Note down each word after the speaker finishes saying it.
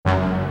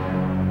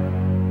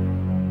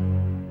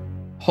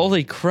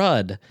Holy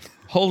crud.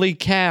 Holy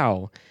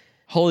cow.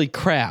 Holy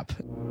crap.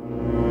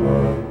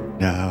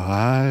 Now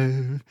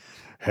I've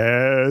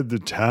had the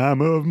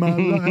time of my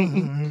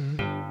life.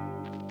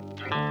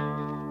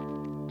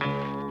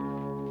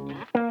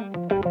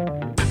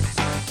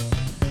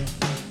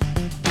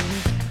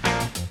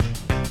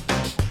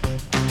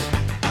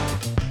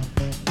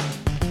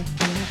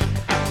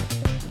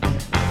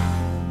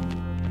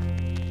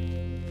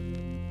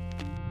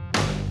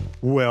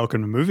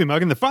 Welcome to Movie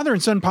Muggin', the father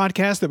and son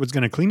podcast that was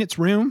going to clean its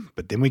room,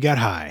 but then we got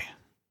high.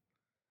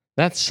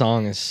 That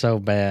song is so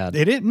bad.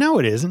 It is? No,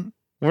 it isn't.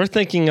 We're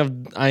thinking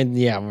of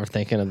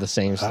the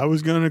same song. I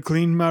was going to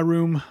clean my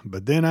room,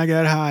 but then I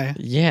got high.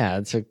 Yeah,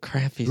 it's a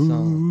crappy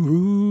song.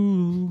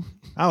 Ooh,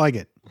 I like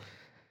it.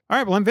 All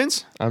right, well, I'm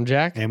Vince. I'm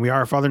Jack. And we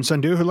are a father and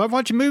son duo who love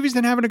watching movies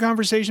and having a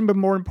conversation, but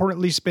more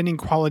importantly, spending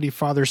quality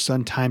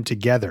father-son time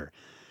together.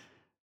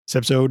 It's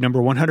episode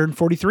number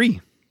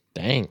 143.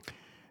 Dang.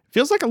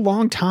 Feels like a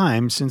long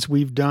time since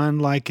we've done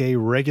like a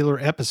regular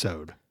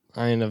episode.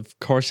 I mean, of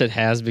course it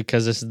has,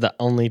 because this is the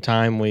only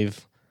time we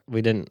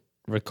didn't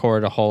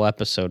record a whole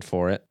episode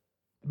for it.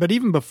 But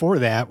even before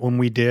that, when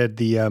we did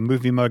the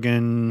Movie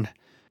Muggin'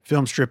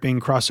 film stripping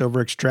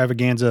crossover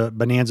extravaganza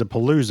Bonanza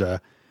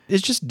Palooza,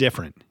 it's just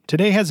different.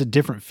 Today has a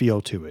different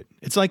feel to it.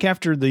 It's like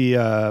after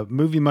the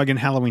Movie Muggin'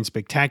 Halloween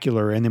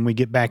Spectacular, and then we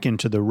get back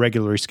into the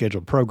regularly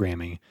scheduled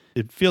programming.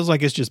 It feels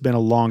like it's just been a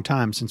long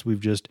time since we've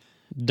just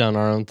done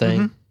our own thing.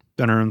 Mm-hmm.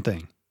 Done our own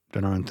thing.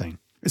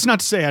 It's not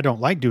to say I don't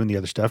like doing the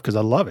other stuff, because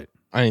I love it.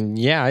 I mean,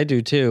 yeah, I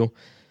do too.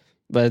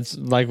 But it's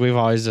like we've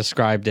always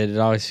described it. It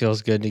always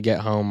feels good to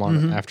get home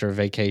after a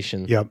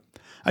vacation. Yep.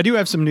 I do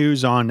have some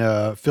news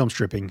on film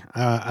stripping.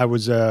 I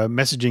was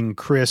messaging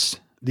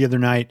Chris the other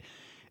night,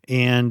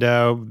 and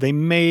they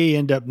may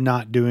end up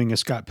not doing a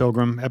Scott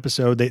Pilgrim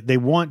episode. They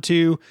want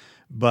to,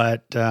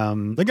 but they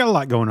got a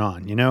lot going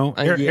on, you know?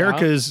 Yeah.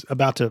 Erica's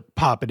about to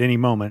pop at any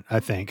moment,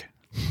 I think.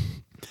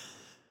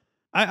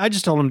 I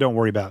just told them don't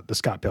worry about the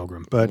Scott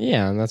Pilgrim, but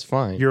yeah, that's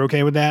fine. You're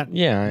okay with that?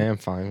 Yeah, I am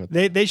fine with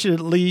that. They should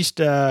at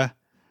least, I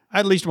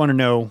at least want to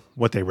know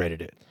what they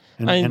rated it,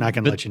 and I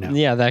can let you know.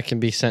 Yeah, that can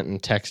be sent in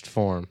text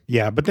form.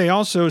 Yeah, but they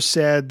also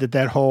said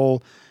that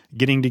whole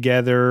getting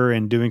together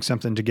and doing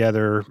something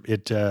together,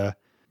 it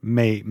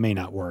may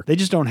not work. They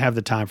just don't have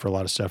the time for a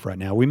lot of stuff right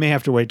now. We may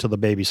have to wait till the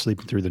baby's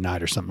sleeping through the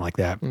night or something like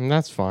that.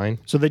 That's fine.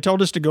 So they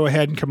told us to go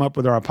ahead and come up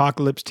with our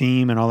apocalypse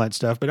team and all that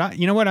stuff, but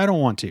you know what? I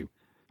don't want to.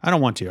 I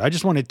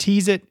just want to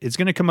tease it. It's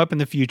going to come up in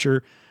the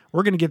future.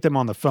 We're going to get them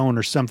on the phone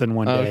or something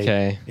one day.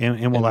 Okay.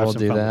 And we'll have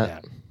some fun with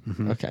that.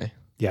 Mm-hmm. Okay.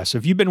 Yeah, so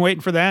if you've been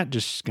waiting for that,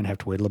 just going to have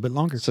to wait a little bit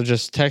longer. So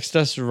just text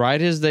us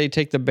right as they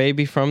take the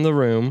baby from the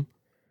room,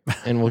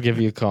 and we'll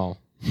give you a call.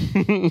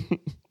 They're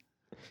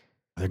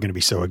going to be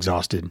so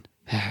exhausted.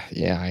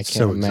 Yeah, I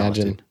can't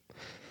imagine.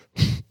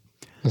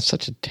 That's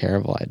such a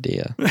terrible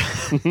idea.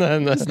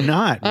 It's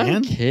not, man.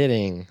 I'm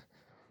kidding.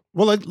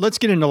 Well, let's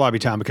get into lobby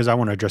time, because I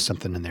want to address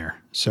something in there.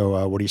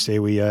 So what do you say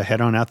we head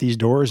on out these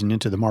doors and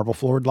into the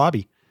marble-floored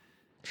lobby?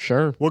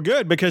 Sure. Well,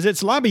 good, because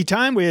it's lobby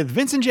time with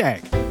Vince and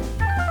Jack.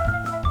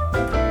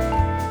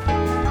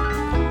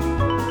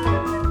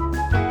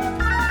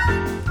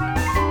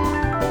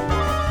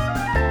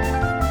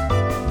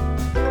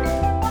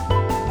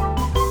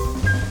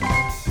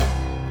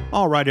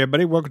 All right,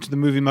 everybody, welcome to the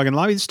Movie Muggin'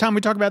 Lobby. This time we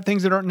talk about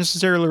things that aren't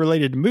necessarily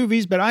related to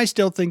movies, but I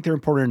still think they're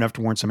important enough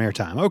to warrant some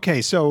airtime.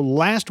 Okay, so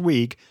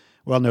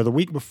the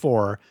week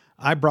before,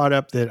 I brought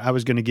up that I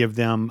was going to give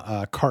them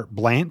carte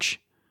blanche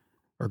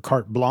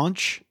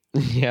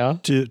yeah,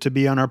 to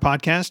be on our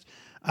podcast.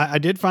 I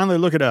did finally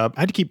look it up. I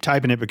had to keep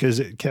typing it because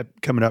it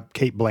kept coming up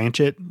Cate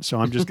Blanchett, so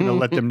I'm just going to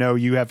let them know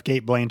you have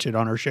Cate Blanchett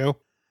on our show.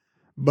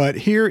 But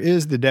here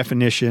is the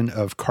definition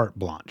of carte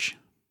blanche.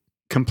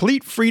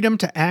 Complete freedom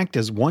to act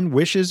as one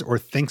wishes or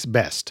thinks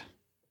best.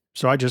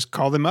 So I just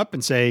call them up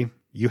and say,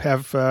 you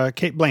have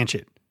Cate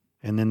Blanchett.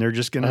 And then they're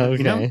just going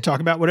to, talk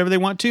about whatever they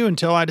want to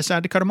until I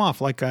decide to cut them off,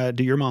 like I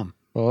do your mom.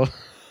 Well,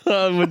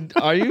 would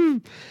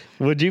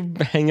you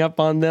hang up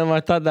on them?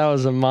 I thought that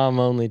was a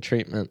mom-only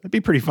treatment. That'd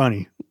be pretty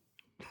funny.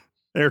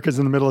 Erica's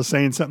in the middle of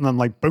saying something, I'm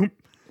like, boom.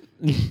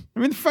 I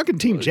mean, the fucking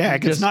Team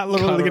Jack, it's not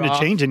literally going to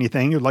change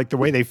anything, like the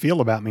way they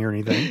feel about me or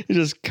anything. You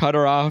just cut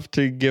her off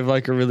to give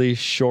like a really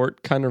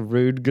short, kind of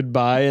rude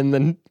goodbye and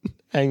then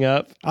hang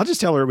up. I'll just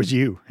tell her it was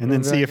you and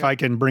then see if I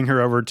can bring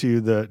her over to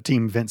the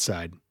Team Vince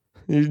side.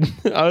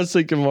 I was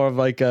thinking more of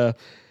like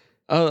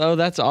oh,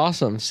 that's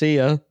awesome. See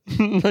ya.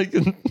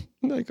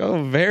 like,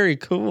 oh, very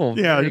cool.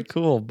 Yeah. Very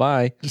cool.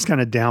 Bye. Just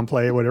kind of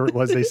downplay whatever it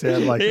was they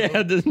said. Like,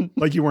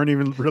 like you weren't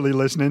even really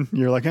listening.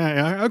 You're like,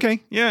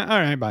 okay. Yeah. All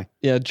right. Bye.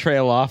 Yeah.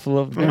 Trail off a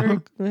little.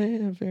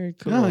 Very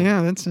cool. Oh,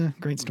 yeah. That's a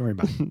great story.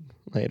 Bye.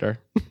 Later.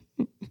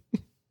 All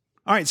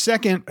right.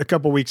 Second, a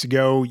couple weeks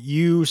ago,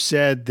 you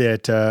said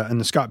that in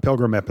the Scott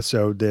Pilgrim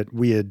episode that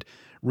we had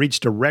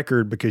reached a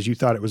record because you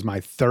thought it was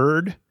my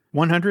third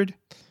 100.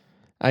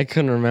 I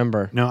couldn't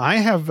remember. No, I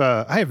have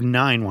 9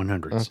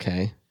 100s.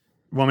 Okay.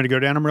 Want me to go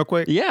down them real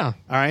quick? Yeah.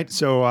 All right.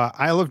 So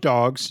Isle of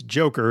Dogs,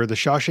 Joker, The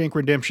Shawshank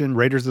Redemption,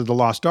 Raiders of the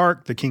Lost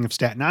Ark, The King of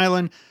Staten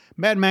Island,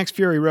 Mad Max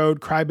Fury Road,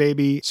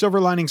 Crybaby,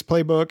 Silver Linings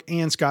Playbook,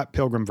 and Scott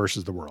Pilgrim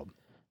versus the World.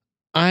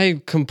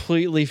 I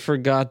completely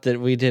forgot that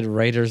we did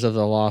Raiders of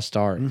the Lost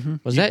Ark.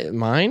 Was that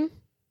mine?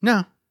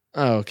 No.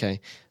 Oh,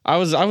 okay. I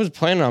was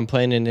planning on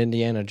playing an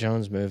Indiana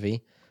Jones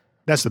movie.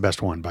 That's the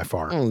best one by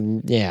far.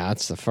 Oh, yeah,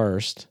 that's the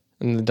first.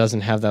 And it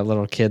doesn't have that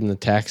little kid in the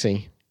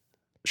taxi.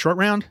 Short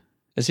Round?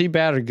 Is he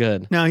bad or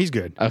good? No, he's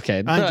good.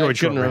 Okay. I enjoyed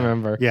couldn't Short Round.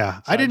 remember. Yeah.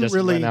 So I didn't just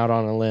really went out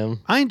on a limb.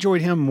 I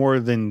enjoyed him more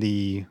than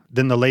the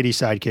lady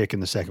sidekick in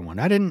the second one.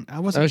 I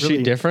wasn't Oh, really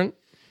she different?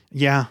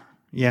 Yeah.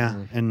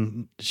 Yeah.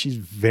 And she's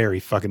very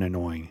fucking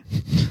annoying.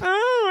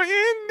 Oh,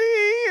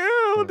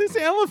 Indy. Oh, this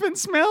elephant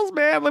smells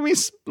bad. Let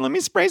me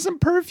spray some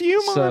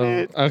perfume on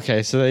it.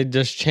 Okay, so they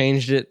just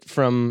changed it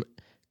from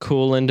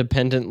cool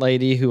independent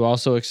lady who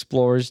also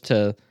explores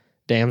to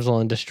damsel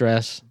in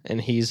distress, and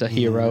he's a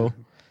hero.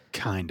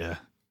 Kinda.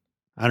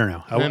 I don't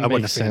know. I That wouldn't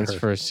makes have sense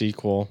for a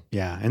sequel.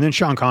 Yeah, and then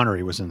Sean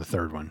Connery was in the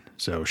third one,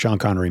 so Sean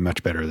Connery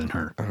much better than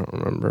her. I don't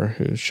remember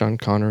who Sean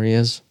Connery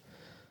is.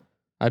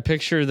 I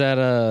picture that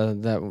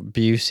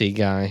Busey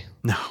guy,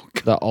 No,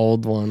 the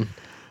old one,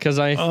 because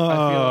I feel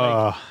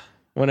like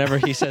whenever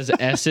he says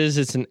S's,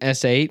 it's an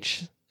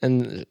SH,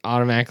 and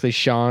automatically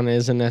Sean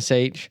is an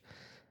SH.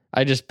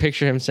 I just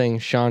picture him saying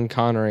Sean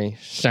Connery.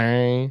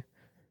 Sang.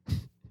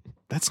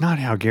 that's not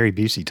how Gary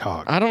Busey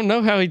talks. I don't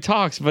know how he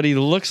talks, but he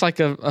looks like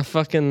a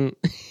fucking...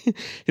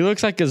 he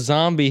looks like a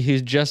zombie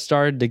who's just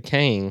started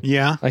decaying.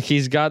 Yeah, Like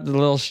he's got the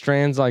little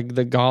strands like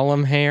the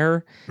Gollum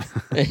hair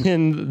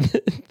and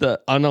the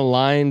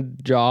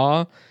unaligned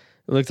jaw. It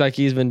looks like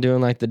he's been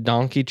doing like the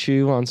donkey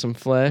chew on some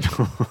flesh.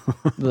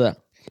 The-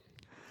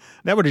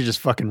 that would have just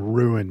fucking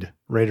ruined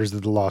Raiders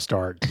of the Lost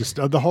Ark. Just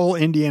the whole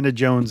Indiana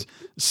Jones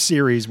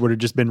series would have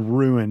just been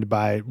ruined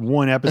by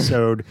one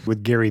episode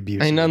with Gary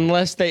Busey. and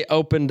unless they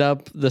opened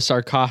up the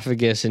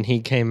sarcophagus and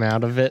he came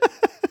out of it,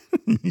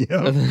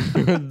 Yep.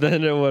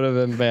 then it would have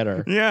been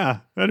better. Yeah,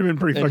 that'd have been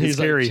pretty And fucking he's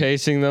scary. like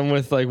chasing them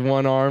with like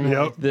one arm Yep.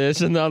 like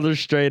this and the other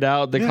straight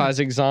out, the Yeah.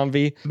 classic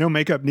zombie. No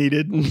makeup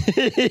needed.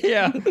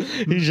 Yeah,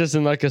 he's just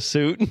in like a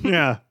suit.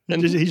 Yeah,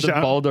 And he's the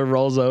boulder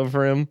rolls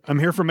over him. I'm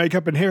here for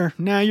makeup and hair.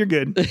 Nah, you're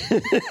good.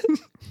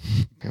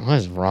 What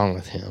is wrong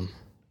with him?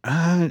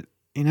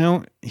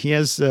 He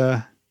has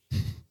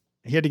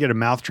he had to get a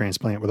mouth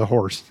transplant with a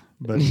horse.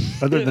 But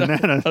other than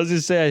that, I was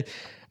gonna say,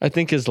 I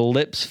think his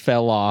lips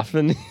fell off,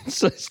 and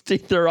so his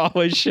teeth are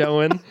always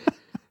showing.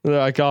 They're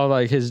like all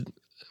like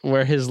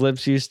where his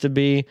lips used to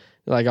be,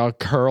 like all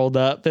curled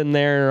up in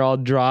there and all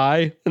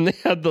dry, and they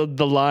had the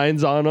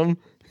lines on them.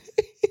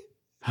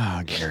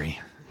 oh, Gary.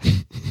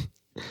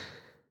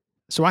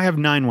 So I have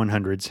 9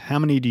 100s. How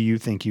many do you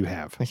think you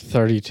have? Like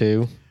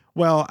 32.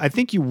 Well, I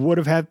think you would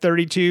have had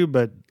 32,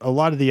 but a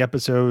lot of the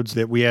episodes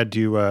that we had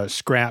to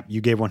scrap, you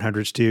gave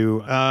 100s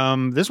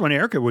to. This one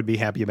Erica would be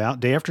happy about.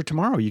 Day After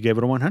Tomorrow, you gave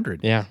it a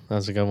 100. Yeah, that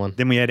was a good one.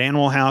 Then we had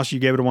Animal House, you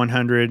gave it a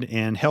 100.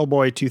 And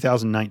Hellboy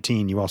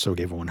 2019, you also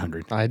gave a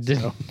 100. I did.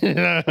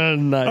 Nice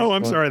Oh,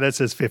 I'm one. sorry. That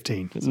says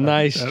 15. So,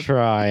 Nice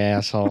try,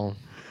 asshole.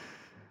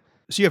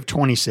 So you have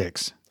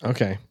 26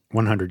 Okay.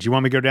 100s. You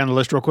want me to go down the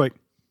list real quick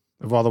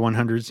of all the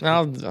 100s?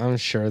 I'm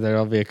sure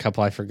there'll be a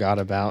couple I forgot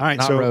about. All right,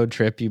 Not so- Road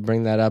Trip. You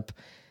bring that up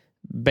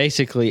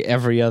basically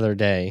every other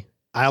day.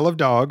 Isle of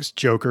Dogs,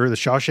 Joker, The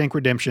Shawshank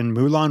Redemption,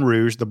 Moulin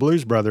Rouge, The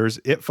Blues Brothers,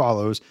 It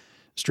Follows,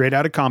 Straight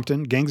Outta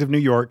Compton, Gangs of New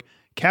York,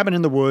 Cabin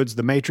in the Woods,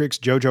 The Matrix,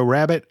 Jojo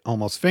Rabbit,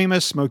 Almost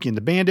Famous, Smokey and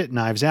the Bandit,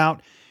 Knives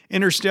Out,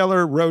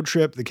 Interstellar, Road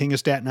Trip, The King of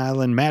Staten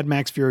Island, Mad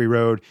Max Fury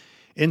Road,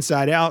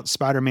 Inside Out,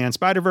 Spider-Man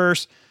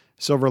Spider-Verse,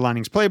 Silver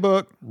Linings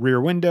Playbook,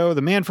 Rear Window,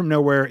 The Man from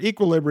Nowhere,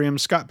 Equilibrium,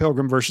 Scott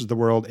Pilgrim versus the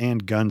World,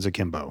 and Guns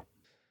Akimbo.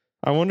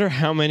 I wonder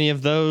how many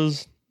of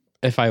those,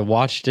 if I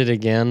watched it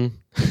again,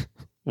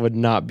 would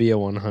not be a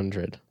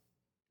 100.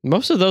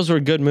 Most of those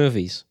were good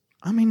movies.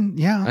 I mean,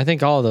 yeah. I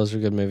think all of those were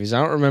good movies. I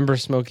don't remember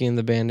Smokey and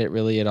the Bandit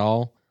really at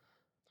all.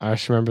 I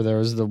just remember there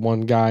was the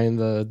one guy in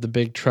the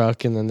big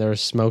truck, and then there was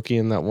Smokey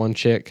and that one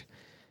chick,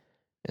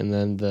 and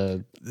then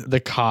the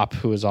cop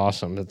who was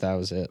awesome, but that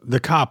was it. The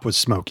cop was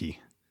Smokey.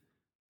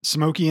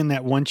 Smokey and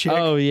that one chick.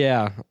 Oh,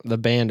 yeah. The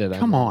Bandit.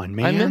 Come on,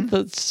 man. I meant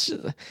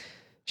that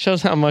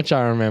shows how much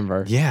I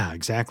remember. Yeah,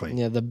 exactly.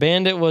 Yeah, the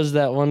Bandit was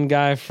that one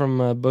guy from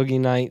Boogie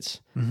Nights.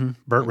 Mm-hmm.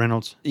 Burt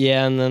Reynolds.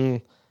 Yeah, and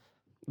then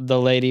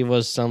the lady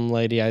was some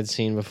lady I'd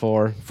seen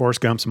before. Forrest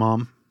Gump's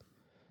mom,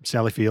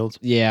 Sally Fields.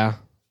 Yeah.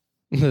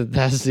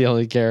 That's the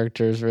only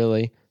characters,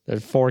 really.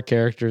 There's 4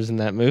 characters in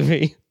that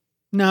movie.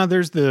 No,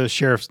 there's the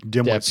sheriff's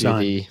dimwit son.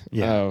 Deputy.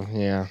 Yeah. Oh,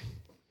 yeah.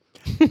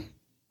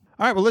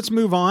 All right, well, let's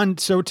move on.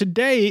 So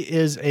today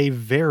is a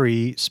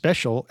very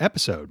special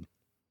episode.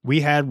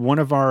 We had one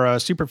of our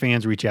super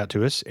fans reach out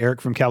to us,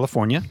 Eric from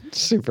California.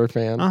 Super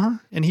fan.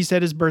 And he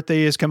said his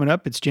birthday is coming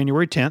up. It's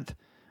January 10th.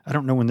 I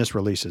don't know when this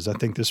releases. I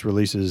think this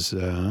releases,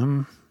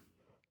 Around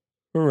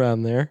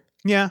there.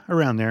 yeah,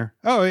 around there.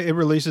 Oh, it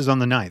releases on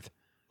the 9th.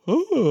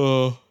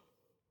 Oh.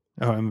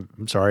 Oh,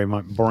 I'm sorry. Am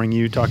I boring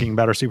you talking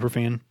about our super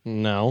fan?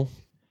 No.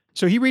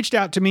 So he reached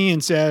out to me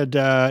and said,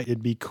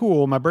 it'd be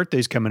cool. My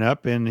birthday's coming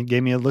up, and he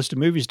gave me a list of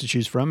movies to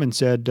choose from and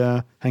said,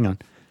 hang on.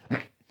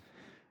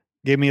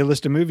 Gave me a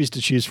list of movies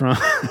to choose from.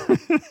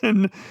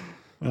 And,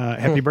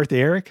 happy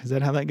birthday, Eric. Is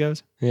that how that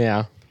goes?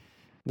 Yeah.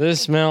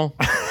 This smell.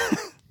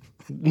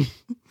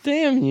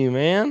 Damn you,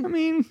 man. I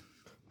mean,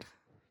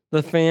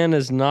 The fan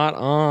is not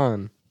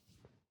on.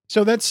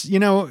 so that's,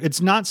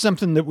 it's not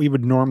something that we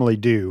would normally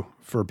do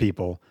for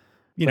people.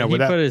 He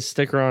put his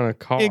sticker on a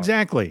car.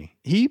 Exactly.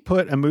 He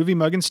put a movie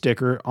mug and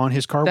sticker on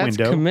his car That's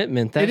window.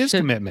 commitment. It is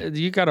commitment.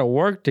 You got to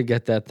work to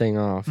get that thing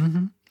off.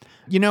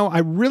 Mm-hmm. I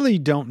really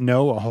don't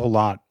know a whole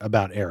lot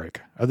about Eric,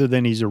 other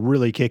than he's a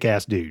really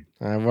kick-ass dude.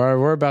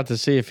 We're about to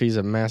see if he's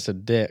a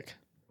massive dick.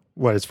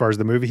 What, as far as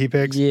the movie he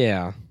picks?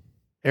 Yeah.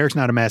 Eric's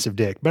not a massive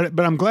dick, but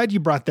I'm glad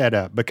you brought that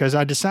up because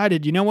I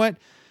decided, you know what?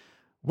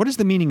 What is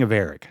the meaning of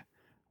Eric?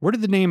 Where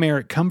did the name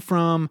Eric come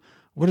from?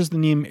 What does the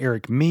name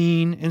Eric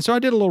mean? And so I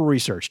did a little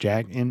research,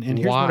 Jack, and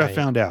here's what I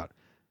found out.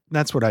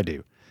 That's what I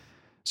do.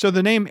 So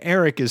the name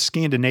Eric is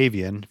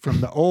Scandinavian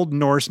from the Old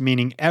Norse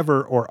meaning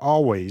ever or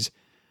always.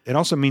 It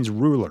also means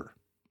ruler.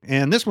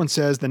 And this one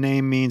says the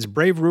name means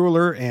brave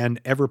ruler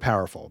and ever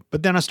powerful.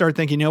 But then I started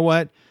thinking, you know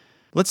what?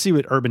 Let's see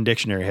what Urban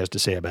Dictionary has to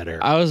say about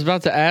Eric. I was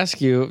about to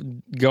ask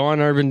you, go on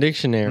Urban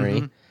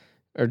Dictionary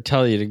or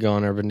tell you to go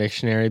on Urban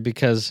Dictionary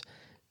because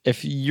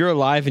if you're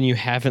alive and you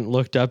haven't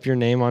looked up your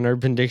name on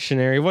Urban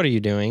Dictionary, what are you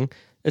doing?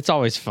 It's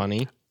always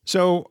funny.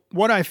 So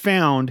what I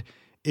found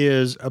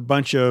is a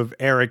bunch of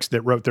Erics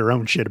that wrote their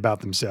own shit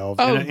about themselves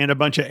and a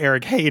bunch of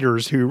Eric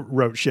haters who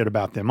wrote shit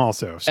about them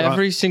also. So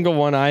every single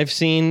one I've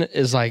seen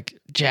is like,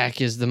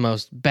 Jack is the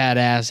most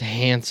badass,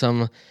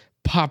 handsome,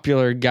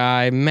 popular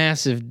guy,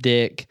 massive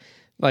dick,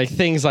 like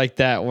things like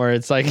that where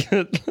it's like,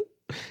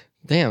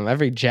 damn,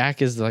 every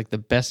Jack is like the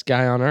best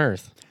guy on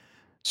earth.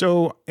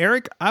 So,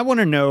 Eric, I want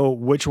to know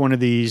which one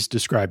of these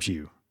describes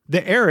you.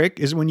 The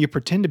Eric is when you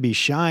pretend to be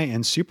shy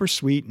and super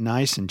sweet,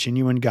 nice, and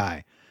genuine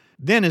guy.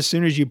 Then, as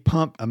soon as you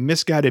pump a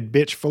misguided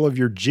bitch full of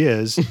your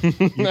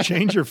jizz, you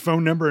change your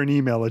phone number and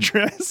email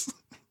address.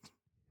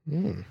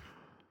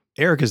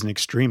 Eric is an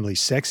extremely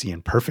sexy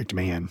and perfect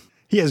man.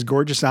 He has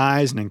gorgeous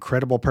eyes and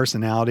incredible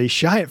personality.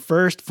 Shy at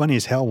first, funny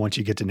as hell once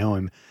you get to know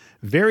him.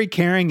 Very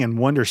caring and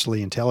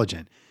wondrously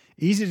intelligent.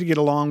 Easy to get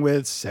along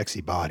with,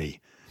 sexy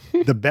body.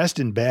 The best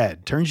in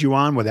bed, turns you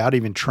on without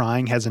even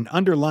trying, has an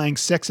underlying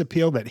sex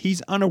appeal that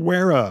he's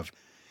unaware of.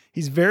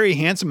 He's very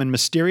handsome and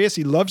mysterious.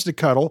 He loves to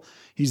cuddle.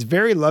 He's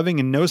very loving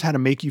and knows how to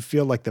make you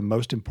feel like the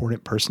most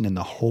important person in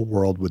the whole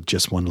world with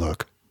just one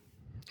look.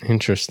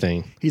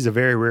 Interesting. He's a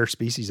very rare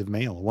species of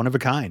male, one of a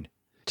kind.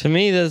 To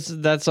me,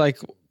 that's like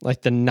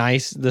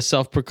the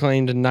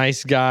self-proclaimed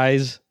nice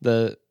guys,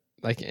 the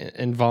like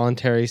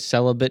involuntary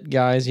celibate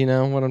guys. You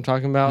know what I'm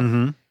talking about?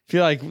 Mm-hmm. I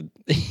feel like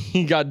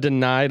he got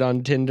denied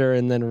on Tinder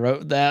and then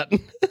wrote that.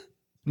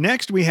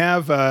 Next, we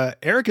have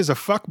Eric is a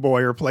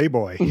fuckboy or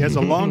playboy. He has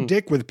a long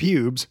dick with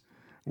pubes.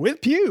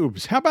 With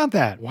pubes. How about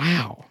that?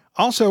 Wow.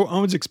 Also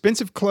owns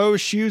expensive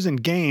clothes, shoes,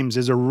 and games,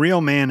 is a real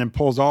man and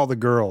pulls all the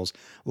girls.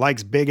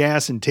 Likes big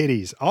ass and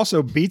titties.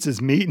 Also beats his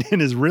meat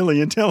and is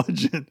really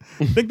intelligent.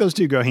 I think those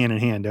two go hand in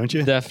hand, don't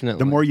you? Definitely.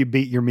 The more you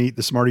beat your meat,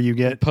 the smarter you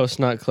get.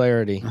 Post-nut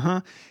clarity.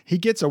 He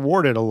gets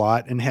awarded a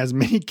lot and has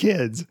many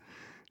kids.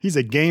 He's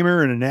a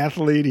gamer and an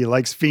athlete. He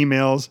likes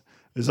females.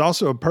 Is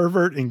also a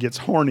pervert and gets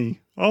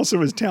horny.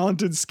 Also is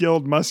talented,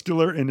 skilled,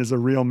 muscular, and is a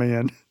real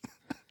man.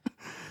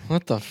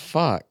 What the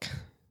fuck?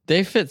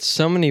 They fit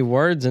so many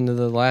words into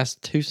the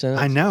last two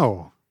sentences. I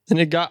know. And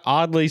it got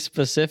oddly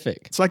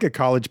specific. It's like a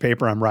college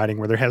paper I'm writing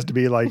where there has to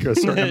be like a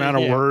certain amount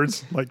of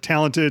words, like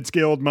talented,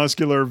 skilled,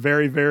 muscular,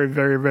 very, very,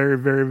 very, very,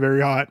 very,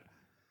 very hot.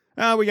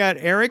 We got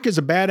Eric is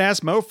a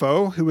badass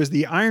mofo who is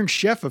the Iron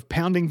Chef of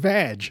pounding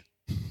vag.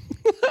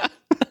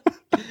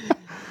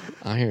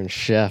 Iron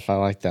Chef. I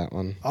like that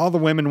one. All the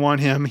women want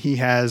him. He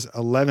has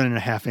 11 and a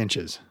half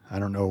inches. I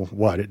don't know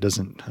what. It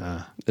doesn't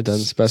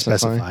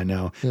specify.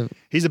 No. Yeah.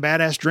 He's a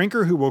badass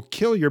drinker who will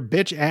kill your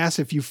bitch ass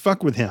if you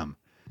fuck with him.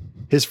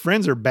 His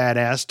friends are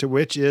badass, to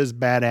which is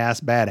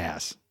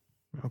badass.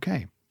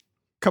 Okay.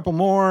 Couple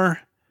more.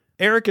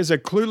 Eric is a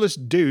clueless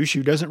douche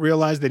who doesn't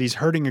realize that he's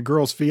hurting a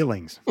girl's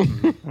feelings.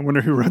 I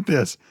wonder who wrote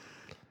this.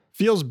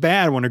 Feels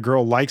bad when a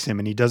girl likes him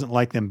and he doesn't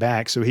like them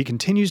back, so he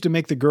continues to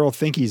make the girl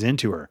think he's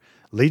into her.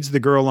 Leads the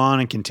girl on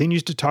and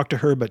continues to talk to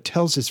her, but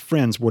tells his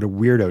friends what a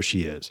weirdo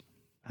she is.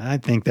 I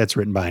think that's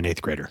written by an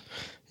 8th grader.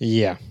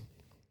 Yeah.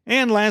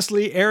 And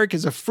lastly, Eric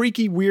is a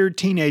freaky, weird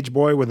teenage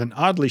boy with an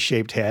oddly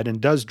shaped head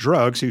and does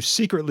drugs who's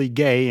secretly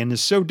gay and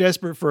is so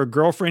desperate for a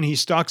girlfriend he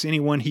stalks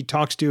anyone he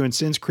talks to and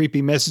sends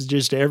creepy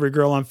messages to every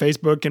girl on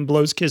Facebook and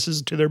blows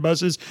kisses to their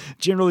buses.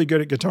 Generally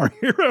good at Guitar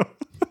Hero.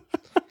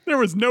 There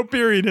was no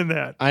period in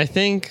that. I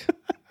think...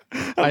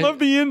 I love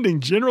the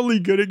ending. Generally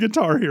good at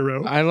Guitar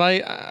Hero.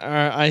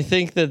 I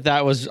think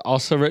that was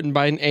also written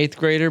by an 8th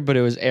grader, but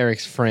it was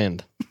Eric's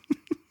friend.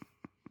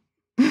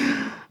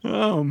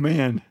 Oh,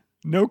 man.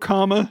 No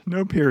comma,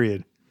 no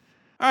period.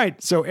 All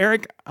right. So,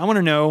 Eric, I want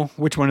to know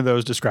which one of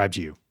those describes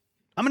you.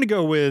 I'm going to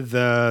go with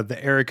the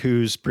Eric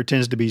who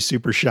pretends to be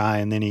super shy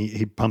and then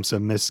he pumps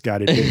a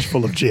misguided bitch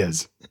full of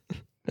jizz.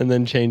 and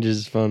then changes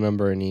his phone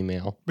number and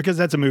email. Because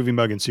that's a movie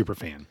mug and super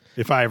fan.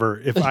 If I ever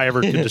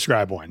could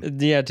describe one.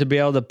 Yeah, to be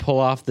able to pull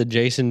off the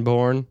Jason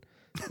Bourne,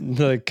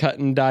 the cut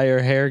and dye your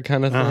hair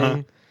kind of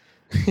thing,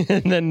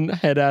 and then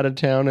head out of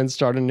town and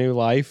start a new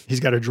life. He's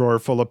got a drawer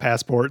full of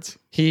passports.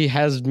 He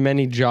has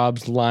many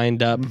jobs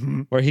lined up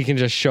where he can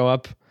just show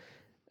up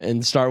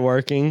and start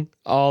working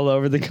all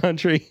over the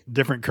country.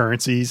 Different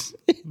currencies,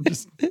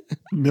 just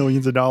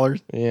millions of dollars.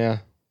 Yeah.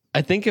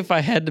 I think if I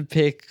had to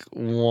pick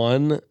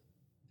one,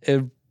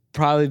 it'd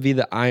probably be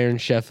the Iron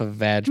Chef of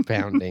vag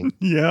pounding.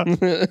 Yeah.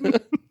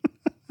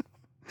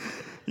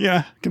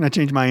 Yeah. Can I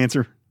change my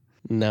answer?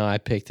 No, I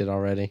picked it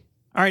already.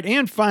 All right.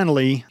 And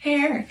finally, Hey,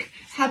 Eric.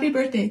 Happy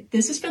birthday.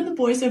 This is from the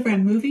boys over at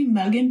Movie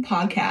Muggin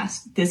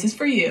Podcast. This is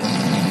for you.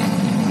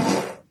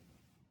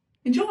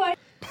 Enjoy.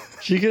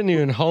 She couldn't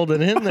even hold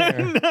it in there.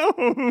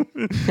 no,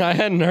 I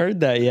hadn't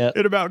heard that yet.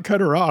 it about cut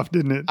her off,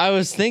 didn't it? I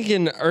was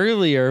thinking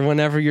earlier,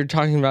 whenever you're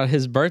talking about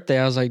his birthday,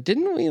 I was like,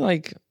 didn't we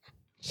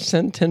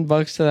send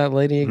 $10 to that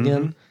lady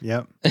again?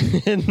 Yep.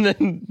 And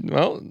then,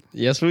 well,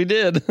 yes, we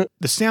did.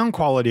 The sound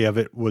quality of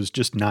it was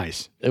just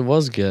nice. It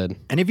was good.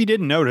 And if you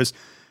didn't notice,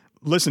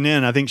 listen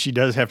in. I think she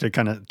does have to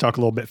kind of talk a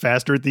little bit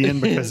faster at the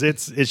end because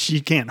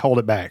she can't hold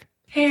it back.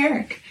 Hey,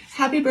 Eric.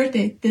 Happy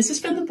birthday. This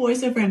is from the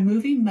boys over at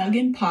Movie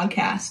Muggin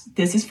Podcast.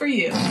 This is for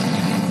you.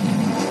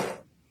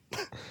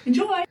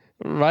 Enjoy.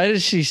 Right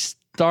as she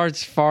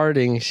starts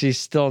farting, she's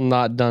still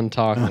not done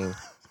talking.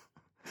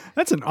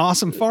 That's an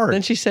awesome fart.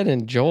 Then she said,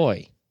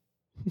 enjoy.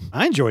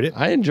 I enjoyed it.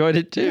 I enjoyed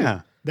it too.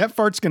 Yeah. That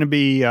fart's going to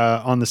be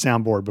on the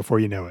soundboard before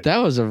you know it. That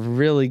was a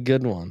really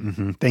good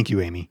one. Thank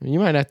you, Amy. You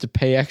might have to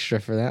pay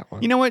extra for that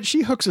one. You know what?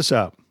 She hooks us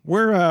up.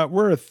 We're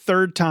a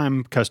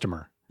third-time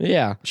customer.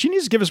 Yeah. She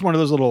needs to give us one of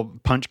those little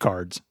punch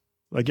cards.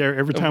 Like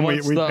every time we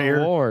the pay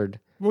her,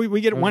 award?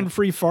 we get one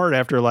free fart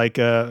after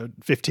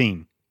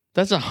 15.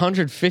 That's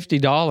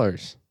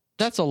 $150.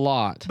 That's a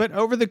lot. But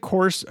over the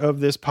course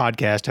of this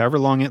podcast, however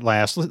long it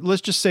lasts,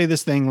 let's just say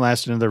this thing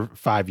lasts another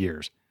 5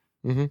 years.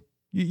 Mm-hmm.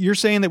 You're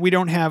saying that we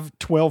don't have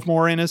 12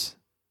 more in us?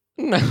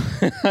 No,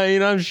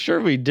 I'm sure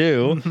we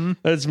do.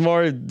 It's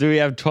more, do we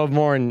have 12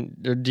 more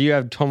or do you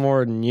have 12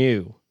 more than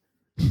you?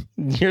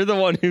 You're the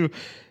one who,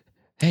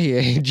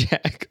 hey,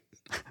 Jack,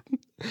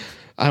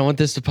 I want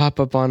this to pop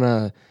up on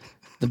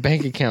the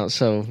bank account,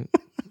 so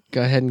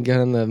go ahead and get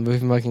on the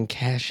Movie Muggin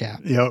Cash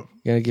App. Yep.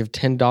 You're going to give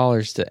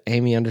 $10 to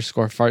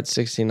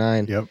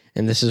Amy_Fart69. Yep.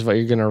 And this is what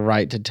you're going to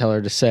write to tell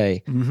her to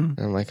say. And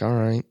I'm like, all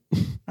right.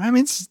 I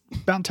mean, it's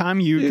about time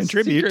you It's a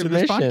contribute to secret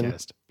this mission.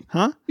 podcast.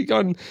 Huh?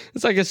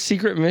 It's like a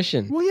secret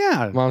mission. Well,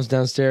 yeah. Mom's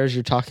downstairs.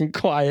 You're talking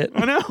quiet.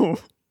 I know.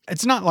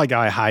 It's not like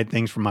I hide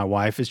things from my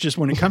wife. It's just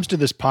when it comes to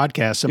this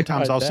podcast,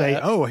 sometimes hide I'll say,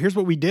 that. oh, here's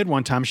what we did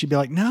one time. She'd be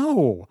like,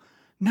 no,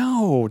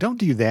 don't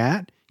do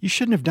that. You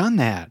shouldn't have done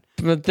that.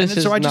 But this And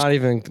is so I not just-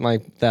 even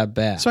like that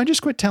bad. So I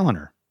just quit telling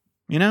her,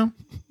 you know?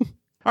 All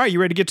right, you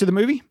ready to get to the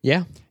movie? Yeah.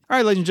 All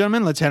right, ladies and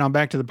gentlemen, let's head on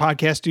back to the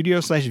podcast studio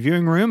 /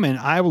 viewing room, and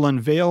I will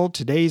unveil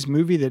today's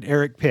movie that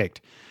Eric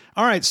picked.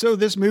 All right, so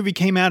this movie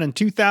came out in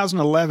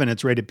 2011.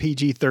 It's rated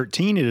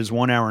PG-13. It is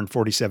 1 hour and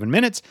 47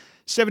 minutes,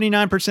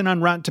 79%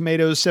 on Rotten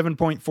Tomatoes,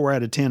 7.4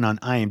 out of 10 on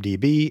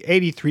IMDb.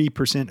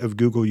 83% of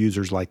Google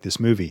users like this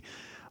movie.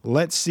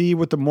 Let's see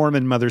what the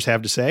Mormon mothers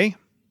have to say.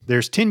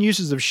 There's 10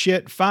 uses of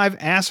shit, 5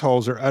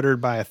 assholes are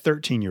uttered by a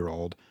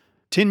 13-year-old.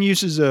 10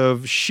 uses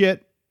of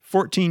shit,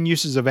 14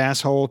 uses of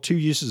asshole, 2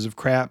 uses of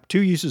crap,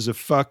 2 uses of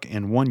fuck,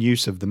 and 1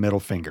 use of the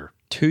middle finger.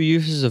 2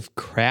 uses of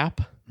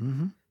crap?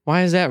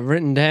 Why is that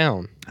written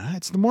down?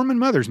 It's the Mormon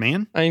mothers,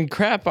 man. I mean,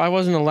 crap, I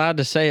wasn't allowed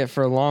to say it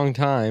for a long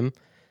time.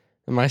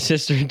 And my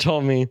sister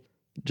told me,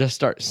 just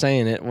start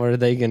saying it. What are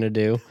they going to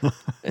do?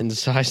 And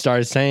so I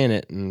started saying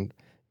it, and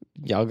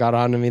y'all got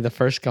on to me the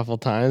first couple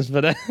times.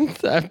 But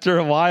after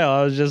a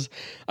while,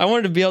 I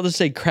wanted to be able to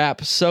say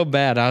crap so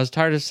bad. I was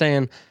tired of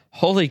saying,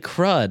 holy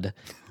crud,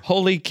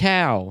 holy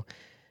cow,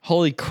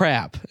 holy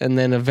crap, and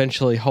then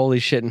eventually holy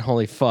shit and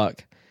holy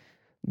fuck.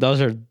 Those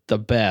are the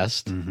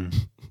best.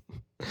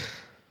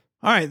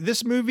 All right,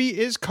 this movie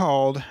is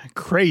called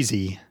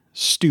Crazy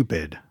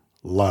Stupid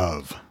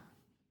Love.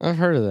 I've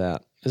heard of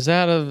that. Is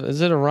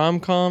it a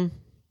rom-com?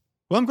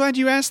 Well, I'm glad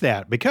you asked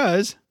that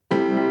because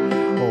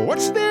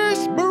what's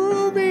this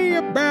movie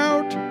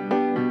about?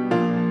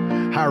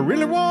 I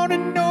really want to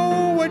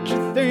know what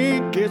you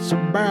think it's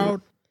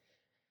about.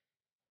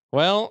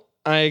 Well,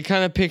 I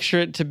kind of picture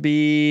it to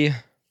be,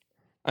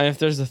 if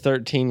there's a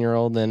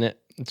 13-year-old in it,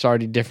 it's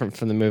already different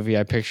from the movie.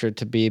 I picture it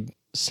to be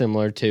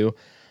similar to,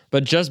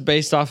 but just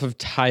based off of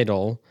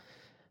title,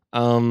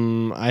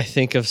 I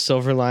think of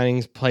Silver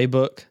Linings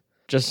Playbook,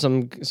 just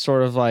some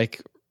sort of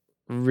like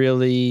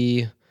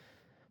really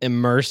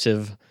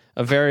immersive,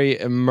 a very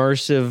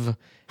immersive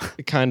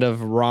kind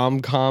of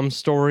rom-com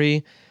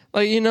story.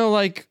 Like,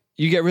 like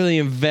you get really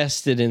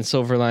invested in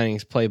Silver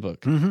Linings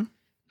Playbook. Mm-hmm.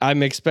 I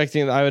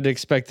would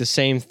expect the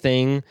same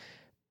thing,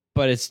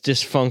 but it's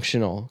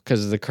dysfunctional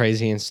because the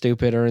crazy and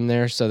stupid are in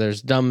there. So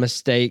there's dumb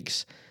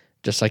mistakes,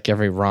 just like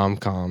every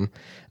rom-com.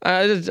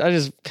 I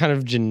just kind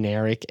of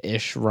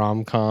generic-ish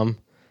rom-com.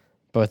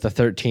 but with a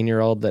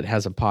 13-year-old that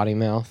has a potty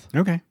mouth.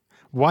 Okay.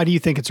 Why do you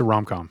think it's a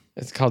rom-com?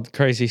 It's called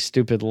Crazy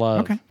Stupid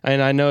Love. Okay.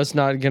 And I know it's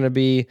not going to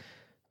be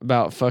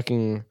about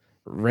fucking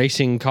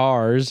racing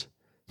cars.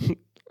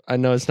 I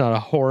know it's not a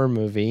horror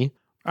movie.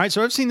 All right,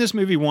 so I've seen this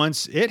movie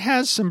once. It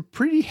has some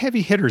pretty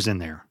heavy hitters in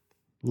there.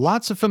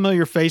 Lots of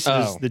familiar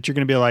faces that you're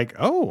going to be like,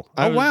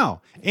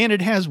 wow. And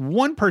it has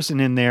one person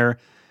in there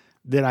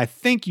that I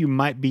think you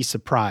might be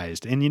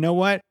surprised. And you know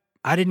what?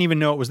 I didn't even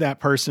know it was that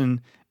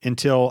person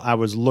until I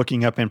was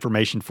looking up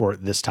information for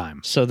it this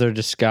time. So they're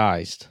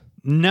disguised.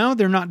 No,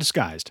 they're not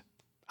disguised.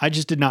 I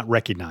just did not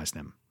recognize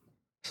them.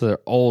 So they're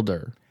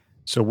older.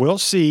 So we'll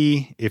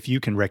see if you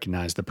can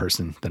recognize the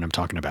person that I'm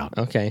talking about.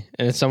 Okay.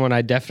 And it's someone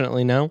I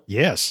definitely know?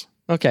 Yes.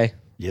 Okay.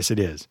 Yes, it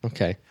is.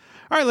 Okay.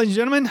 All right, ladies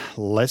and gentlemen,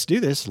 let's do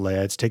this.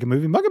 Let's take a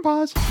movie mug and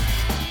pause.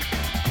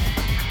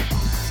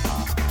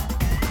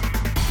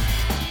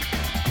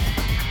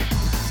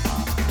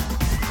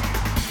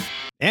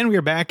 And we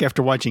are back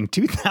after watching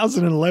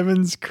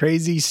 2011's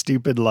Crazy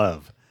Stupid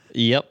Love.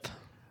 Yep.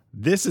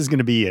 This is going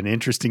to be an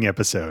interesting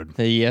episode.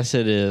 Yes,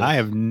 it is. I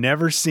have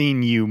never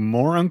seen you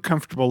more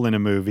uncomfortable in a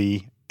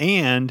movie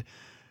and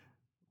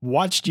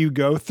watched you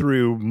go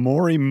through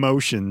more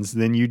emotions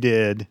than you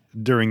did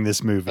during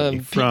this movie.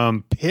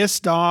 From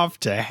pissed off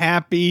to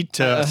happy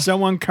to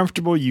so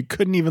uncomfortable you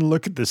couldn't even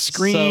look at the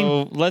screen.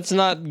 So let's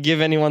not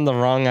give anyone the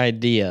wrong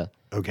idea.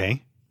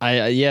 Okay.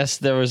 Yes,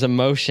 there was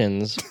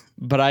emotions,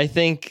 but I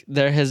think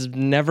there has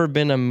never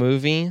been a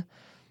movie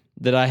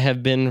that I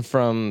have been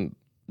from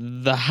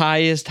the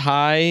highest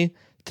high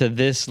to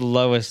this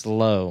lowest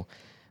low.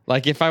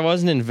 Like if I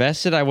wasn't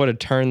invested, I would have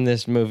turned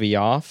this movie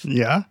off.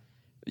 Yeah.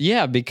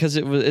 Yeah, because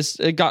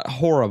it got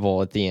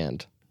horrible at the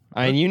end.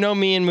 You know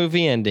me and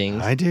movie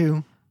endings. I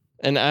do.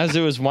 And as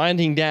it was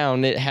winding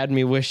down, it had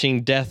me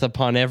wishing death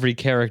upon every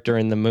character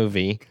in the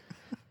movie.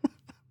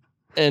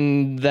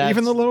 And that's,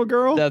 even the little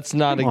girl? That's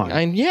not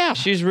yeah,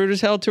 she's rude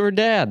as hell to her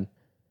dad.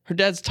 Her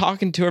dad's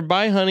talking to her,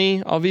 "Bye,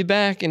 honey, I'll be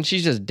back," and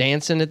she's just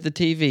dancing at the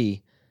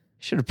TV.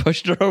 Should have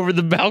pushed her over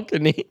the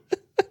balcony.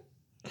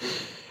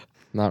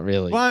 Not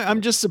really. Well,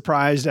 I'm just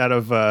surprised out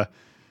of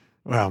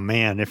well,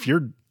 man,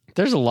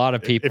 there's a lot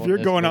of people. If you're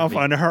going off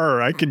on her,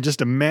 I can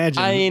just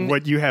imagine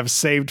what you have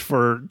saved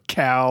for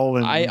Cal.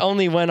 And I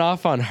only went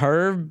off on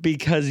her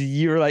because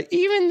you were like,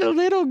 even the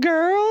little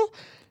girl.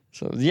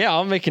 So yeah,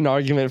 I'll make an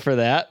argument for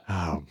that.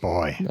 Oh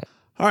boy!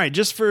 All right,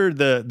 just for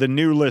the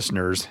new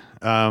listeners,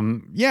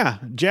 yeah,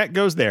 Jack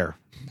goes there,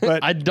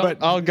 but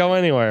I'll go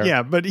anywhere.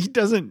 Yeah, but he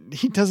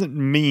doesn't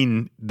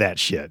mean that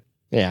shit.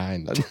 Yeah, I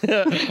know.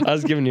 I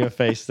was giving you a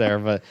face there,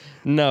 but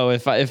no,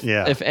 if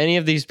any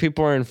of these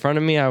people were in front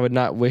of me, I would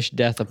not wish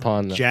death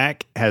upon them.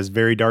 Jack has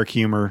very dark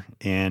humor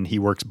and he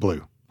works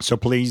blue. So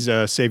please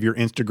save your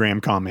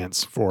Instagram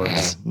comments for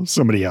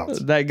somebody else.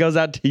 That goes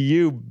out to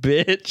you,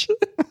 bitch.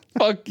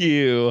 Fuck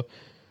you.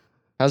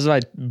 How's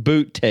my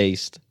boot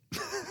taste?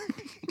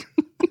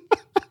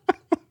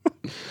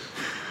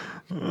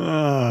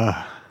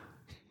 Wow.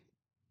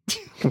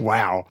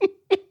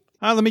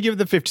 Let me give it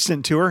the 50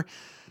 cent tour.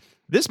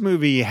 This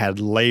movie had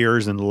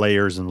layers and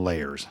layers and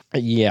layers.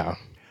 Yeah.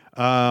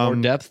 More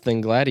depth than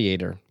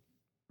Gladiator.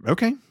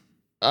 Okay.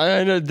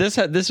 I know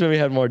this movie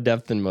had more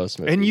depth than most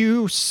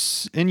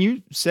movies. And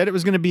you said it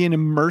was going to be an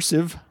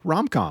immersive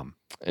rom-com.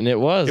 And it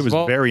was. It was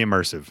very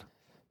immersive.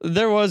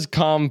 There was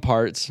calm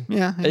parts.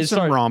 Yeah. It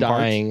started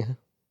dying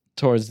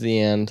towards the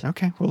end.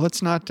 Okay. Well,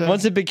 let's not...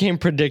 Once it became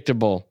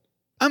predictable.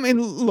 I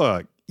mean,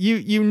 look,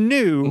 you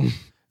knew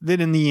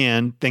that in the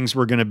end, things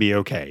were going to be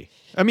okay.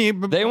 I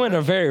mean... They went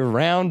a very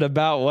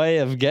roundabout way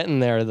of getting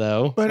there,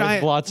 though. But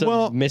with lots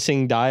of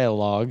missing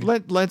dialogue.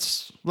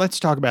 Let's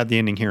talk about the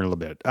ending here in a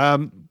little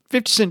bit.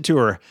 50 cent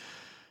tour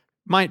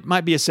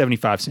might be a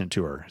 75 cent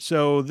tour.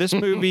 So this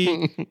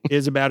movie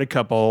is about a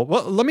couple.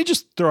 Well, let me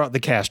just throw out the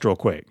cast real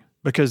quick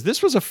because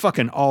this was a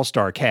fucking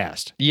all-star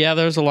cast. Yeah,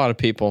 there's a lot of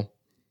people,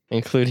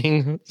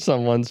 including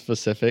someone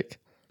specific.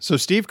 So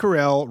Steve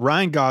Carell,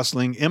 Ryan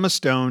Gosling, Emma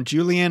Stone,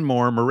 Julianne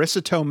Moore,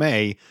 Marissa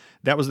Tomei.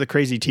 That was the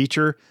crazy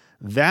teacher.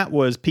 That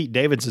was Pete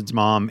Davidson's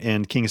mom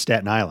in King of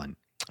Staten Island.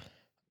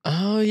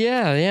 Oh,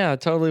 yeah,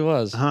 it totally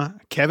was.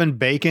 Kevin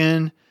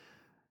Bacon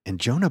and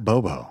Jonah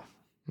Bobo.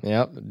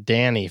 Yep,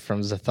 Danny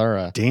from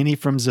Zathura. Danny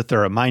from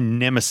Zathura, my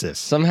nemesis.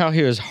 Somehow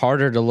he was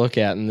harder to look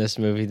at in this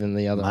movie than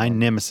the other My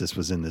nemesis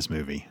was in this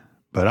movie,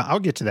 but I'll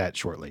get to that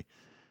shortly.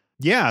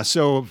 Yeah,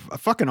 so a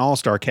fucking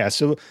all-star cast.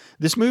 So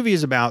this movie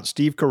is about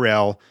Steve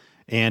Carell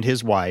and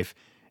his wife,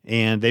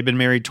 and they've been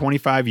married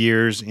 25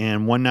 years,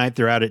 and one night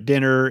they're out at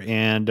dinner,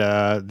 and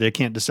they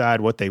can't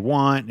decide what they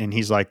want, and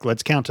he's like,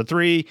 let's count to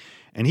 3,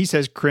 and he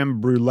says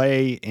creme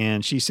brulee,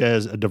 and she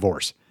says a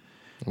divorce.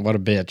 What a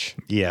bitch.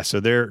 Yeah, so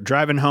they're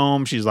driving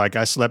home. She's like,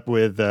 I slept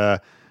with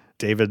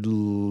David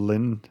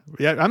Lind.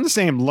 Yeah, I'm the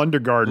same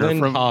Lundegaard.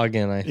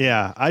 Lindhagen.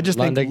 Yeah, I just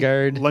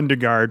Lundegaard. think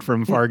Lundegaard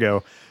from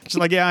Fargo. She's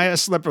like, yeah, I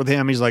slept with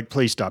him. He's like,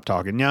 please stop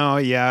talking. No,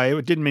 yeah,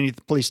 it didn't mean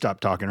anything. Please stop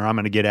talking or I'm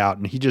going to get out.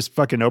 And he just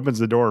fucking opens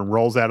the door and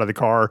rolls out of the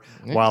car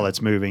while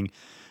it's moving.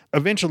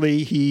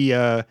 Eventually, he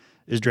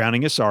is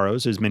drowning his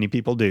sorrows, as many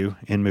people do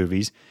in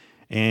movies.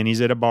 and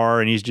he's at a bar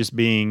and he's just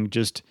being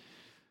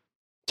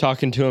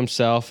talking to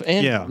himself.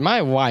 And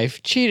my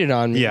wife cheated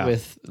on me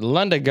with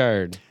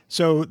Lundegard.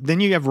 So then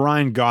you have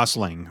Ryan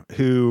Gosling,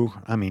 who,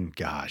 I mean,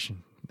 gosh,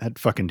 that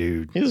fucking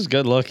dude. He was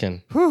good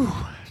looking. Whew.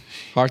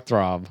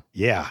 Heartthrob.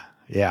 Yeah.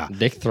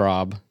 Dick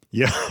throb.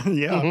 Yeah.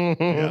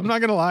 I'm not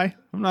going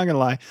to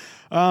lie.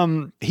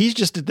 He's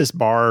just at this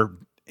bar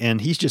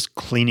and he's just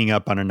cleaning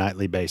up on a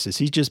nightly basis.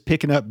 He's just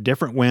picking up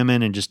different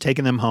women and just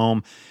taking them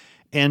home.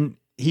 And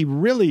he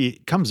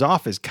really comes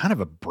off as kind of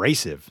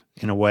abrasive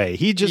in a way.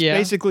 He just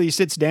basically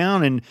sits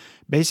down and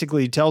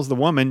basically tells the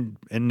woman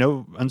in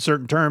no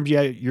uncertain terms,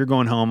 yeah, you're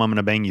going home. I'm going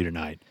to bang you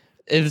tonight.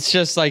 It's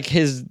just like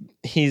his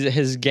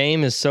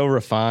game is so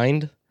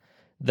refined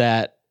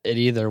that it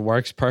either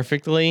works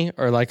perfectly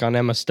or like on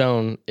Emma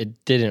Stone,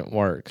 it didn't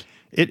work.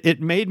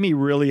 It made me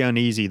really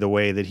uneasy the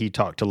way that he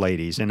talked to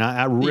ladies. And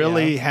I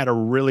really had a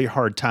really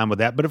hard time with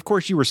that. But of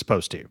course you were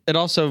supposed to. It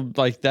also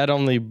like that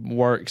only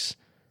works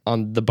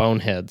on the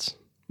boneheads.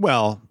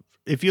 Well,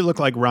 if you look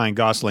like Ryan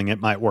Gosling, it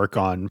might work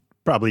on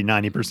probably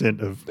 90%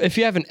 of... If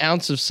you have an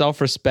ounce of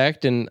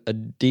self-respect and a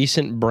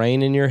decent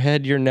brain in your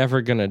head, you're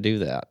never going to do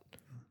that.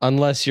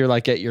 Unless you're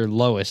like at your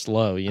lowest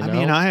low, you know? I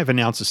mean, I have an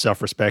ounce of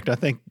self-respect. I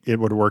think it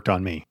would have worked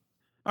on me.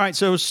 All right,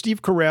 so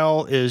Steve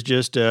Carell is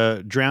just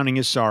drowning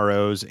his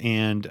sorrows,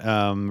 and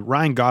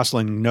Ryan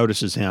Gosling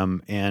notices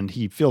him, and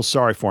he feels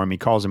sorry for him. He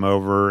calls him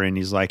over, and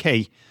he's like,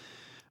 hey,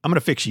 I'm going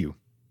to fix you.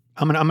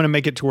 I'm gonna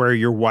make it to where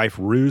your wife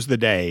rues the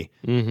day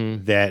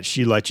that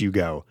she let you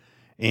go.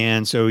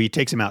 And so he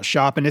takes him out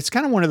shopping. It's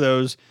kind of one of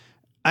those,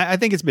 I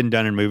think it's been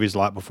done in movies a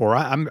lot before.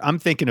 I'm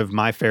thinking of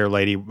My Fair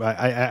Lady.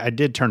 I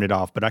did turn it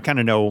off, but I kind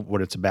of know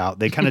what it's about.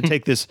 They kind of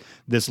take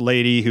this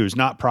lady who's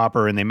not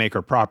proper and they make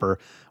her proper.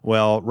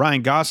 Well,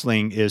 Ryan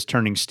Gosling is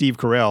turning Steve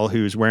Carell,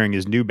 who's wearing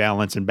his New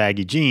Balance and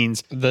baggy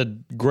jeans. The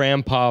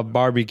grandpa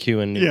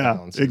barbecuing New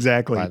Balance. Yeah,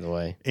 exactly. By the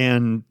way.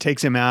 And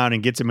takes him out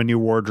and gets him a new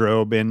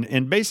wardrobe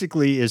and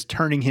basically is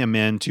turning him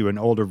into an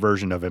older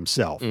version of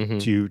himself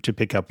to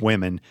pick up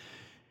women.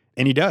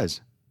 And he does.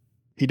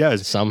 He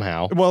does.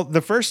 Somehow. Well,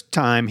 the first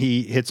time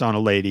he hits on a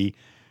lady,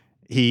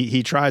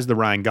 he tries the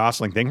Ryan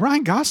Gosling thing.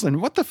 Ryan Gosling,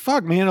 what the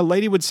fuck, man? A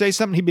lady would say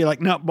something, he'd be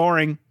like, no,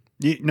 boring.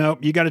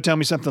 You got to tell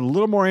me something a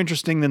little more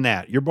interesting than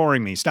that. You're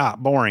boring me. Stop.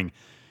 Boring.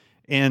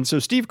 And so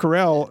Steve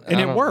Carell, and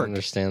it worked. I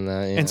understand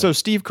that, yeah. And so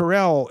Steve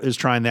Carell is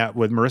trying that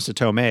with Marissa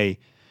Tomei,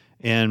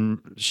 and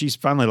she's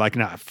finally like,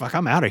 nah, fuck,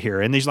 I'm out of here.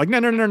 And he's like, no,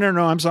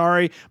 I'm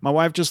sorry. My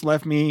wife just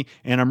left me,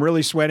 and I'm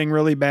really sweating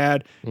really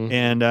bad,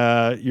 and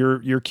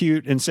you're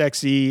cute and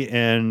sexy,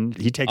 and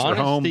he takes her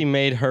home. Honesty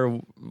made her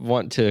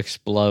want to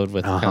explode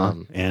with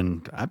cum.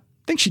 And I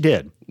think she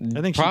did.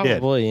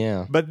 Probably,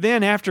 yeah. But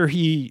then after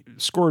he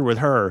scored with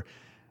her,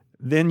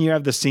 then you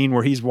have the scene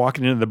where he's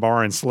walking into the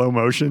bar in slow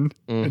motion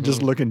and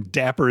just looking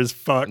dapper as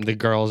fuck. The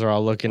girls are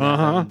all looking at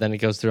him. Then it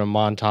goes through a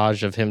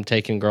montage of him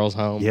taking girls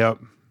home. Yep.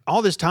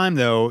 All this time,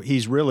 though,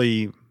 he's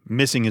really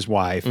missing his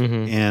wife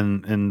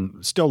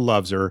and still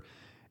loves her.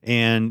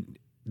 And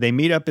they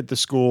meet up at the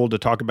school to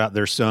talk about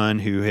their son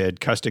who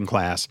had cussed in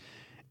class.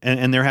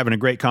 And they're having a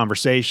great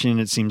conversation.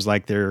 It seems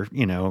like they're,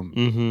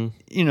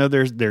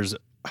 there's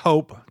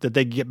hope that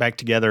they get back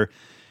together.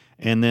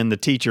 And then the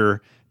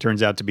teacher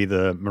turns out to be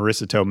the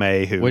Marissa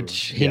Tomei,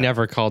 which he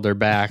never called her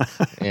back.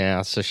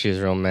 Yeah, so she was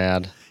real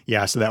mad.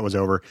 Yeah, so that was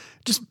over.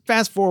 Just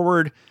fast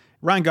forward.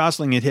 Ryan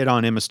Gosling had hit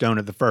on Emma Stone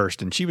at the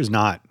first, and she was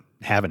not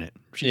having it.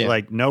 She's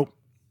like, nope.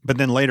 But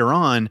then later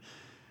on,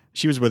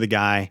 she was with a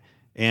guy,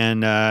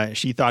 and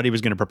she thought he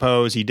was going to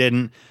propose. He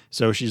didn't.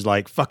 So she's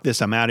like, fuck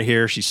this, I'm out of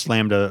here. She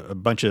slammed a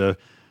bunch of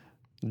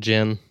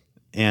gin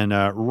and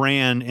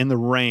ran in the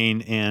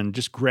rain and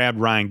just grabbed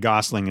Ryan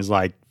Gosling as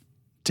like,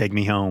 take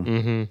me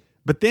home.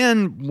 But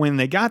then when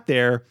they got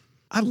there,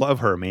 I love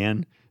her,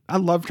 man. I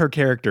loved her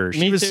character.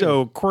 She was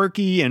so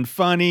quirky and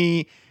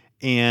funny,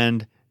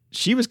 and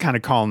she was kind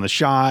of calling the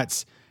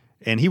shots,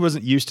 and he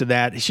wasn't used to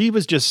that. She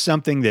was just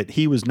something that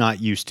he was not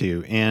used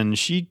to, and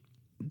she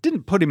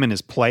didn't put him in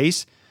his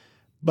place,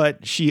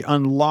 but she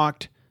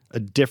unlocked a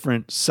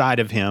different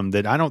side of him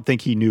that I don't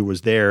think he knew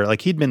was there.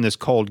 Like, he'd been this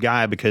cold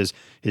guy because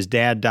his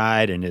dad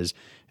died, and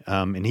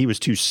and he was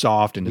too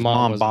soft, and his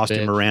mom bossed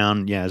him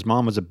around. Yeah, his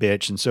mom was a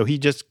bitch, and so he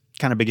just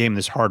kind of became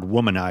this hard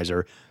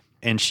womanizer,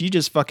 and she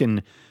just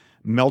fucking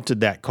melted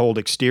that cold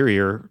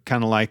exterior,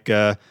 kind of like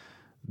the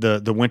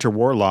Winter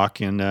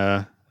Warlock in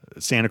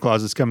Santa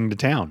Claus Is Coming to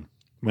Town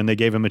when they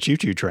gave him a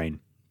choo-choo train.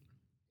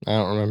 I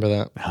don't remember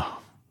that.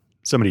 Oh,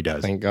 somebody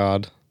does. Thank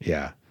God.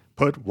 Yeah.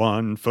 Put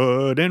one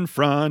foot in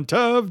front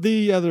of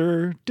the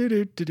other.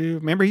 Do-do-do-do.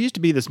 Remember, he used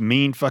to be this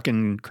mean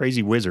fucking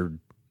crazy wizard.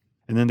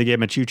 And then they gave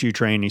him a choo-choo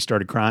train and he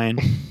started crying.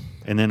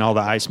 And then all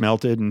the ice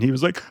melted and he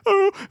was like,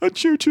 oh, a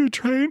choo-choo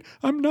train.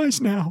 I'm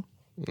nice now.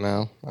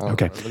 No, I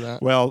don't remember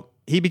that. Well,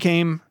 he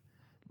became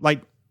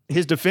like,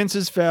 his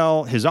defenses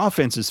fell, his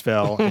offenses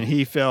fell, and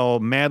he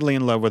fell madly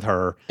in love with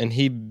her. And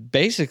he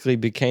basically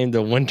became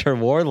the Winter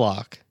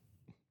Warlock.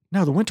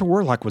 No, the Winter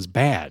Warlock was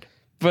bad.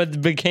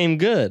 But became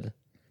good.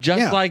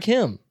 Just like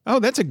him. Oh,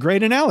 that's a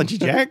great analogy,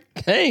 Jack.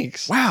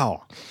 Thanks.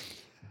 Wow.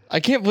 I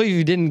can't believe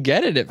you didn't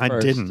get it at I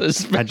first. didn't.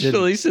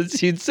 Especially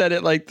since you'd said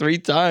it like 3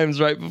 times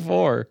right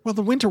before. Well,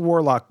 the Winter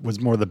Warlock was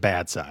more the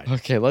bad side.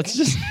 Okay,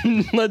 let's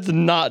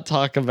not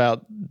talk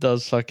about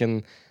those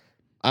fucking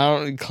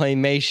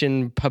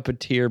claymation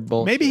puppeteer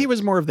bullshit. Maybe he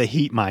was more of the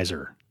heat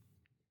miser.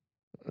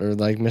 Or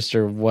like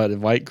Mr.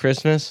 White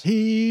Christmas?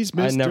 He's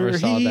Mr. I never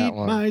saw Heat that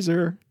one.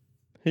 Miser.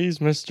 He's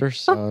Mr.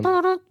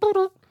 Sun.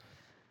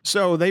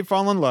 So they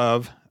fall in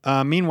love.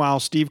 Meanwhile,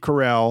 Steve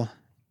Carell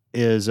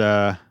is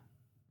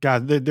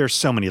God, there's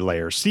so many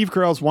layers. Steve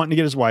Carell's wanting to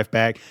get his wife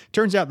back.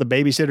 Turns out the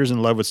babysitter's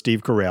in love with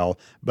Steve Carell,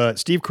 but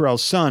Steve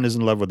Carell's son is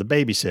in love with the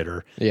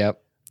babysitter. Yep.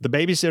 The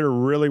babysitter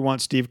really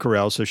wants Steve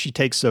Carell, so she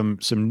takes some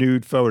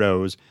nude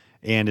photos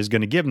and is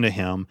going to give them to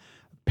him.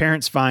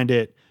 Parents find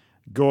it,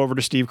 go over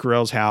to Steve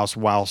Carell's house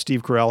while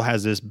Steve Carell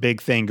has this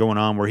big thing going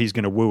on where he's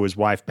going to woo his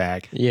wife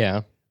back.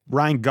 Yeah.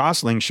 Ryan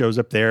Gosling shows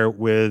up there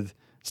with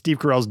Steve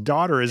Carell's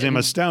daughter as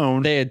Emma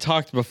Stone. They had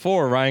talked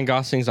before. Ryan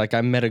Gosling's like,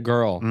 I met a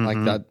girl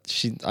like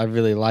that. I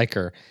really like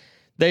her.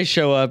 They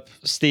show up.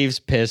 Steve's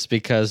pissed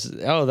because,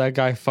 that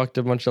guy fucked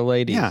a bunch of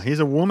ladies. Yeah, he's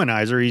a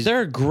womanizer.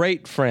 They're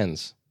great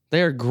friends.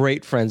 They are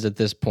great friends at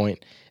this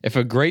point. If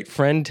a great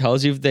friend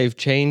tells you they've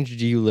changed,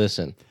 you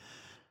listen.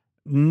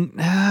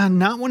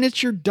 Not when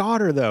it's your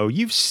daughter, though.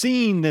 You've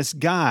seen this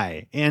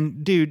guy.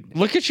 And, dude.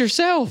 Look at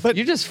yourself. But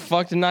you just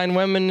fucked 9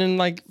 women in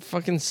like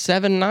fucking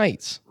 7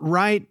 nights.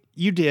 Right.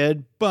 You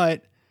did.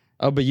 But.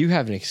 Oh, but you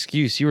have an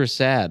excuse. You were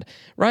sad.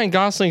 Ryan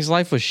Gosling's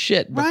life was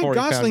shit before Ryan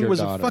Gosling was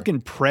daughter. a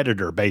fucking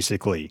predator,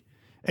 basically.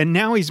 And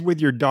now he's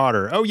with your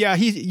daughter. Oh, yeah.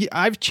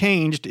 I've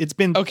changed. It's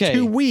been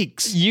 2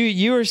 weeks.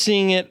 You were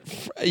seeing it.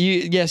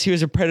 Yes, he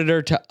was a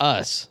predator to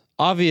us.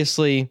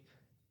 Obviously,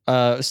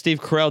 Steve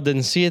Carell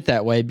didn't see it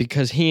that way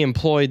because he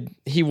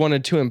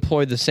wanted to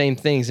employ the same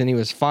things and he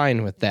was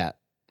fine with that.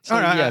 So,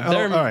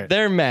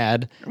 they're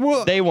mad.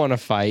 Well, they want to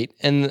fight.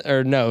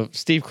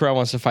 Steve Carell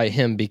wants to fight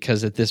him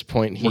because at this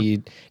point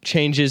he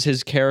changes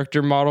his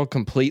character model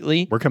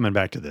completely. We're coming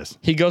back to this.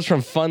 He goes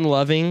from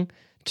fun-loving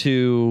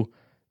to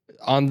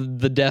on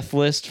the death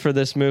list for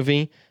this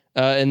movie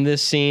in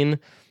this scene.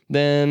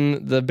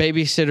 Then the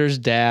babysitter's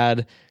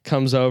dad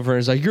comes over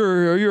and is like,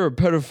 you're a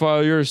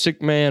pedophile, you're a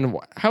sick man.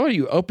 How about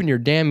you open your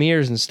damn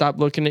ears and stop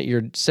looking at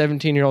your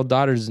 17-year-old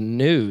daughter's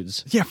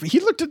nudes? Yeah, he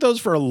looked at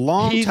those for a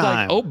long He's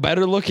time. Like,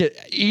 better look at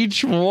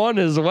each one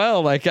as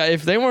well. Like,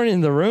 if they weren't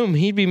in the room,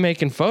 he'd be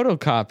making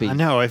photocopies. I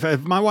know. If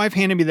my wife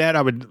handed me that,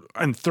 I would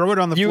throw it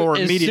on the floor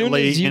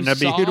immediately, and I'd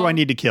be, who do I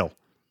need to kill?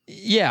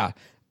 Yeah,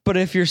 but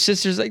if your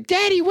sister's like,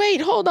 Daddy,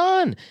 wait, hold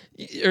on,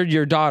 or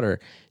your daughter,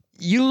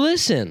 you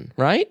listen,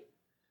 right?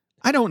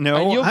 I don't know.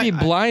 And you'll be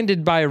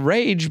blinded by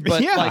rage,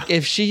 but like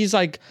if she's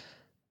like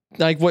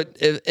what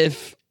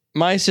if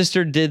my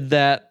sister did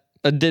that,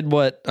 did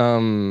what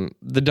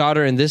the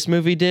daughter in this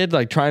movie did,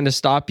 like trying to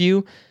stop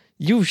you,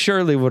 you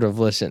surely would have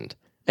listened.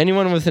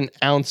 Anyone with an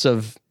ounce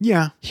of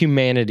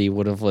humanity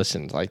would have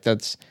listened. Like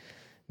that's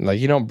like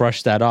you don't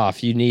brush that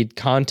off. You need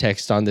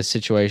context on this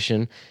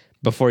situation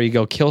before you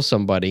go kill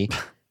somebody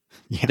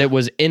that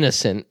was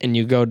innocent and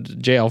you go to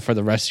jail for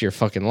the rest of your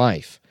fucking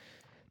life.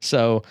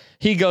 So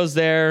he goes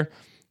there.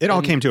 It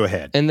all came to a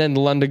head. And then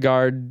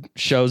Lundegaard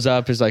shows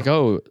up. Is like,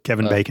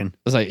 Kevin Bacon.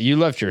 It's like, you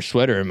left your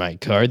sweater in my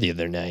car the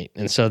other night.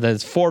 And so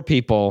there's 4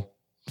 people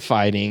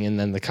fighting, and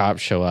then the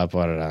cops show up.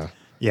 I don't know.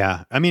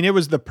 Yeah. I mean, it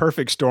was the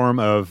perfect storm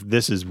of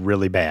this is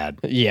really bad.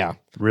 Yeah.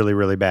 Really,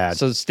 really bad.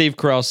 So Steve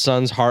Carell's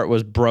son's heart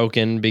was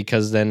broken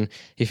because then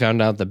he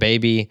found out the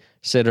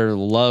babysitter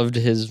loved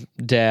his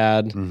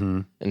dad,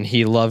 and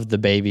he loved the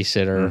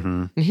babysitter.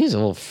 And he's a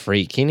little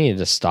freak. He needed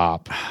to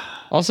stop.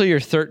 Also, every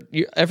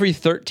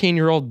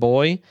 13-year-old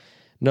boy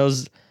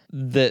knows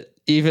that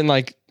even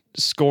like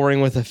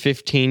scoring with a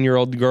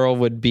 15-year-old girl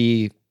would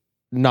be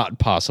not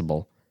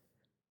possible.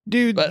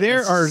 Dude, But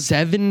there are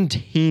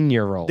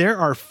 17-year-old. There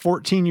are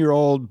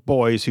 14-year-old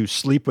boys who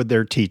sleep with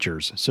their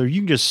teachers. So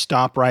you can just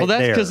stop right there. Well,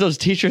 that's because those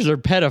teachers are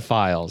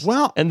pedophiles.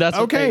 Well, and that's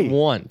what they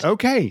want.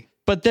 Okay.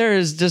 But there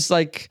is just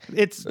like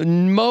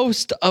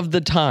most of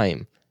the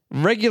time,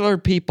 regular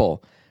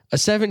people, a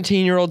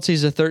 17-year-old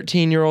sees a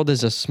 13-year-old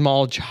as a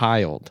small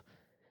child.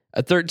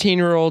 A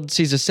 13-year-old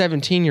sees a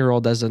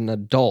 17-year-old as an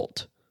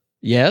adult.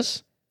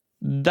 Yes?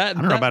 I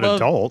don't know about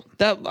adult.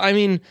 I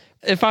mean,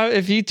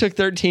 if you took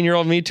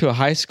 13-year-old me to a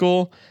high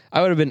school,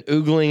 I would have been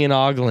oogling and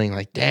ogling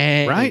like,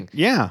 dang. Right?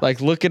 Yeah.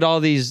 Like, look at all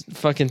these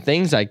fucking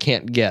things I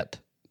can't get.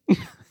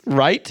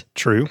 Right?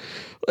 True.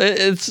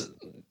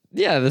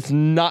 That's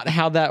not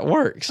how that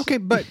works. Okay,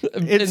 but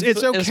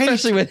it's okay.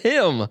 Especially with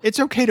him. It's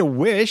okay to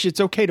wish.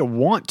 It's okay to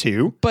want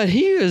to. But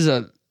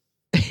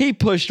he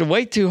pushed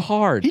way too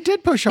hard. He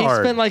did push hard.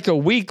 He spent like a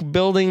week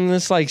building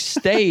this like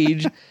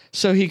stage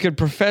so he could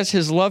profess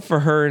his love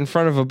for her in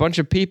front of a bunch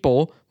of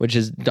people, which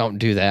is don't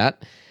do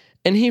that.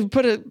 And he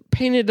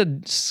painted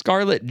a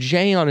scarlet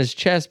J on his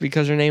chest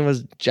because her name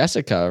was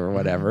Jessica or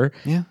whatever.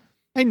 Yeah.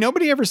 Hey,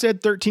 nobody ever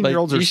said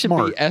 13-year-olds are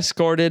smart. You should be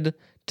escorted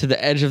to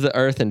the edge of the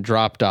earth and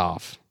dropped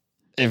off.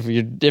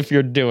 If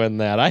you're doing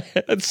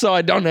that, so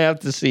I don't have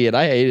to see it.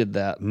 I hated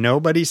that.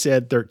 Nobody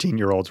said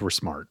 13-year-olds were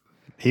smart.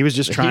 He was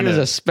just trying He was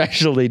to.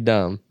 especially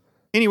dumb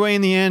Anyway,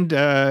 in the end,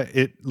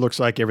 it looks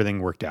like everything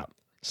worked out.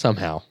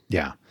 somehow.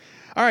 Yeah.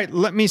 All right,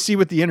 let me see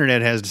what the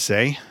internet has to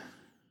say.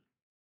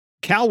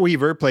 Cal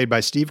Weaver, played by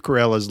Steve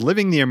Carell, is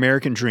living the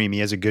American dream. He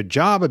has a good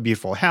job, a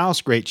beautiful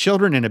house, great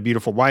children, and a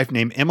beautiful wife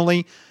named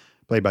Emily,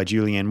 played by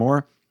Julianne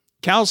Moore.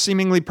 Cal's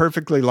seemingly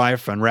perfectly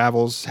life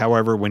unravels,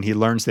 however, when he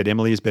learns that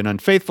Emily has been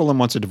unfaithful and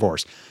wants a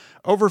divorce.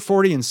 Over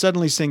 40 and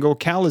suddenly single,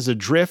 Cal is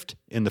adrift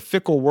in the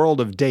fickle world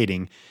of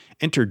dating.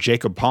 Enter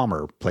Jacob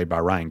Palmer, played by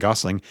Ryan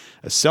Gosling,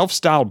 a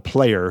self-styled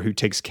player who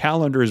takes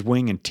Cal under his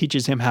wing and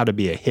teaches him how to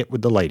be a hit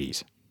with the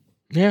ladies.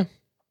 Yeah.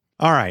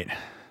 All right.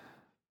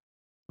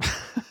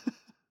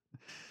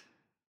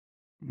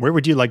 Where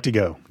would you like to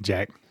go,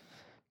 Jack?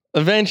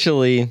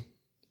 Eventually,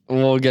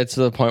 we'll get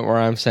to the point where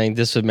I'm saying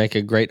this would make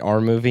a great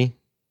R movie.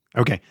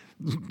 Okay.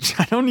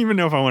 I don't even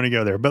know if I want to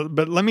go there,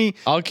 but let me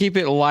I'll keep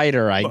it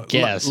lighter, I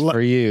guess, for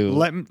you.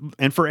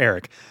 and for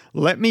Eric.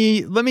 Let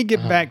me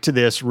get back to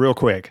this real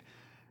quick.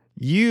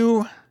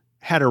 You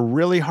had a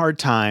really hard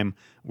time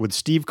with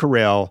Steve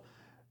Carell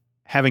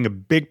having a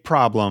big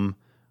problem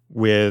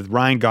with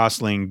Ryan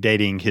Gosling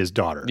dating his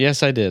daughter.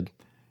 Yes, I did.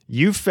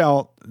 You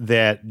felt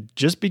that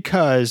just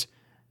because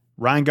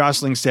Ryan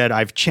Gosling said,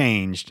 "I've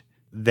changed,"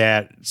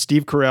 that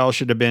Steve Carell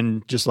should have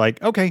been just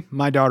like, "Okay,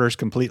 my daughter's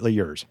completely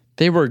yours."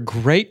 They were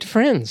great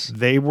friends.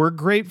 They were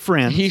great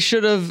friends. He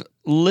should have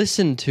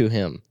listened to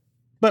him.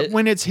 But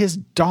when it's his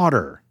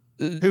daughter,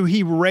 who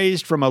he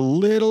raised from a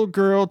little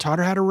girl, taught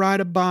her how to ride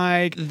a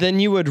bike. Then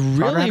you would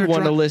really to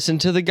want to drive. listen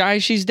to the guy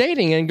she's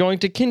dating and going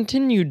to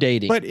continue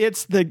dating. But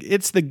it's the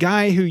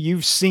guy who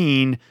you've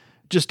seen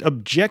just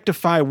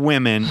objectify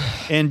women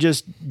and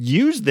just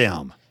use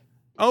them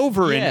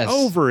over Yes. and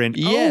over and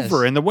Yes.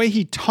 over. And the way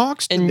he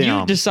talks to and them.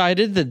 you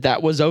decided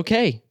that was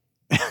okay.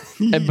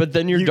 But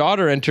then your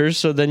daughter enters,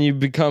 so then you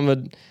become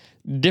a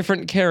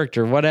different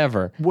character,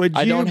 whatever.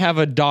 I don't have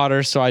a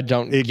daughter, so I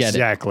don't get it.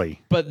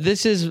 Exactly. But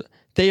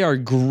they are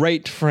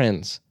great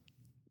friends.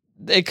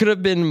 It could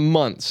have been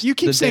months. You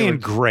keep that they saying were-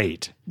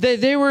 great.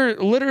 They were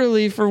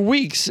literally for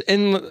weeks,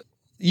 and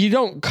you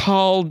don't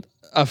call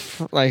a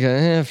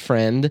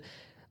friend.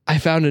 I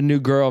found a new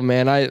girl,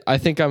 man. I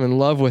think I'm in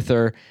love with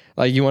her.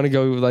 Like, you want to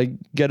go like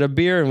get a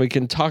beer and we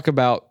can talk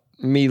about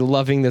me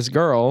loving this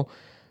girl.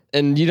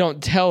 And you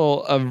don't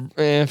tell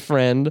a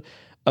friend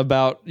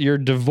about your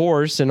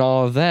divorce and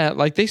all of that.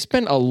 Like, they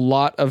spent a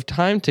lot of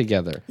time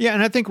together. Yeah,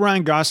 and I think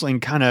Ryan Gosling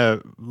kind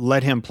of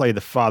let him play the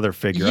father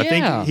figure. I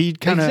think he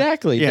kind of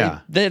exactly.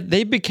 Yeah,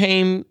 They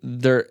became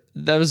that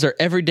was their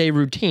everyday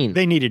routine.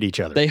 they needed each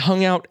other. They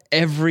hung out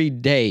every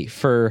day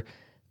for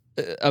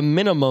a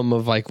minimum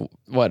of like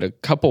a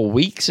couple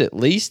weeks at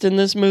least in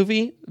this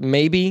movie,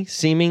 maybe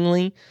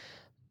seemingly.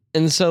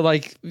 And so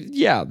like,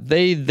 yeah,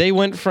 they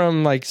went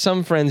from like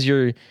some friends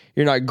you're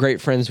not great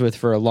friends with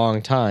for a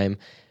long time,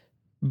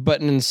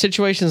 but in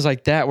situations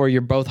like that where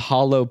you're both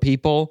hollow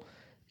people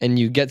and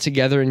you get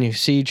together and you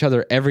see each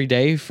other every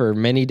day for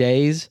many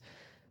days,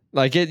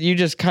 like you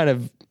just kind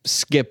of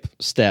skip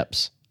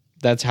steps.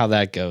 That's how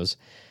that goes.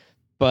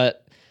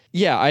 But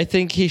yeah, I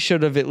think he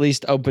should have at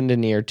least opened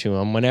an ear to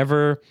him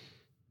whenever,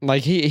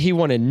 like he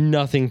wanted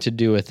nothing to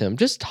do with him.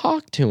 Just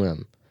talk to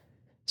him.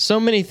 So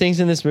many things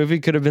in this movie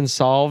could have been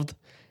solved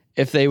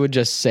if they would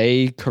just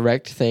say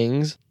correct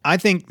things. I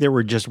think there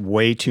were just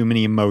way too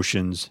many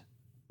emotions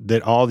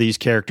that all these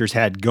characters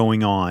had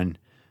going on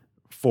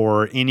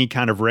for any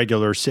kind of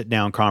regular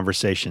sit-down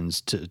conversations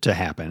to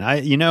happen.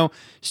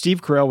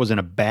 Steve Carell was in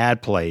a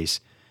bad place.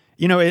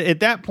 At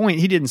that point,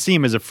 he didn't see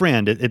him as a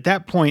friend. At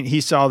that point,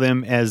 he saw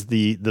them as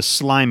the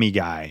slimy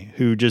guy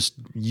who just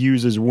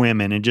uses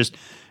women and just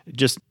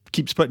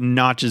keeps putting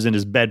notches in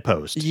his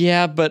bedpost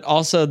Yeah, but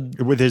also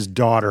with his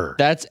daughter.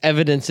 that's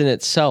evidence in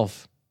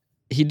itself.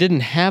 He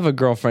didn't have a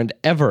girlfriend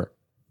ever.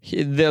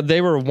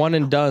 They were one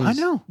and done. I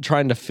know.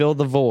 Trying to fill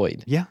the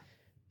void. Yeah.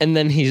 And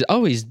then he's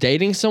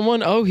dating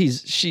someone.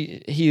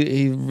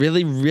 He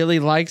really, really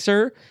likes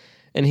her.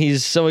 And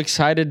he's so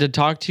excited to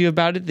talk to you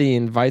about it that he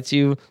invites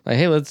you, like,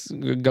 hey, let's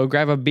go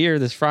grab a beer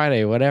this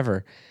Friday,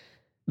 whatever.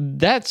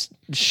 That's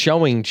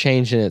showing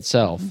change in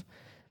itself.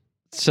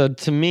 So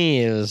to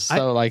me, it was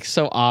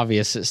so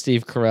obvious that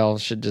Steve Carell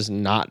should just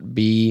not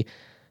be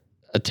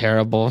a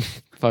terrible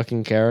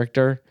fucking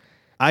character.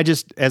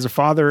 As a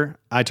father,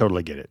 I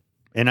totally get it.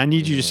 And I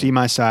need you to see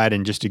my side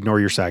and just ignore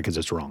your side because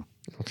it's wrong.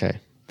 Okay.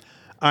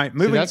 All right, See,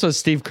 moving. that's what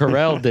Steve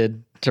Carell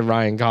did to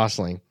Ryan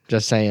Gosling.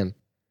 Just saying.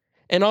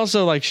 And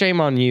also, like, shame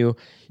on you.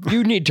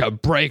 You need to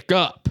break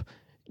up.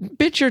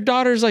 Bitch, your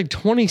daughter's like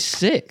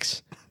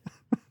 26.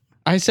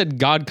 I said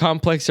God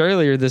complex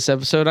earlier this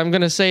episode. I'm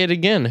going to say it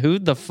again. Who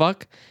the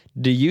fuck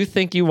do you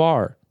think you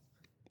are?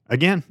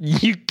 Again,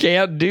 You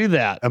can't do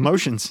that.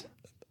 emotions.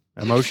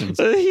 It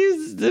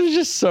was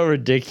just so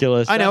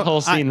ridiculous. I know. That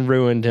whole scene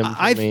ruined him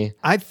for me.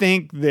 I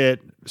think that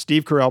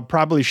Steve Carell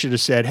probably should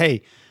have said,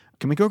 hey,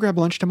 can we go grab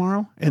lunch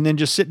tomorrow? And then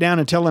just sit down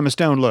and tell Emma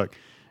Stone, look,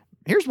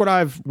 Here's what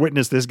I've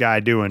witnessed this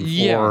guy doing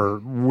for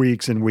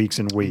weeks and weeks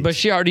and weeks. But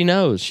she already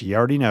knows. She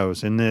already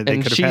knows. And they could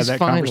have had she's that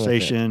fine with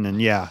conversation.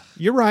 And yeah,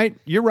 you're right.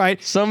 You're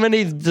right. So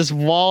many just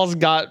walls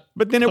got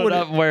But then it put would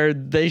up where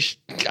they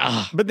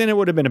But then it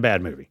would have been a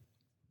bad movie.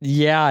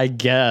 Yeah, I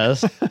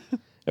guess.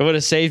 It would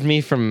have saved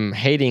me from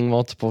hating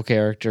multiple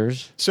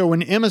characters. So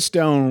when Emma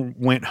Stone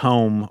went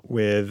home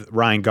with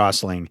Ryan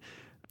Gosling,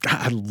 God,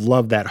 I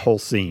love that whole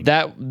scene.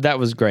 That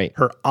was great.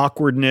 Her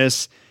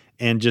awkwardness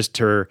and just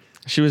her...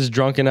 She was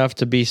drunk enough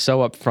to be so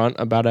upfront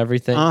about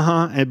everything.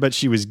 But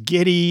she was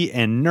giddy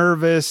and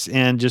nervous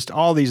and just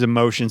all these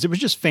emotions. It was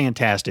just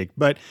fantastic.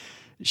 But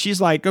she's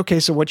like,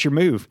 okay, so what's your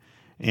move?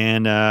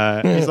 And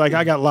he's like,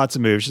 I got lots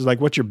of moves. She's like,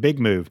 what's your big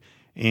move?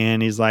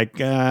 And he's like,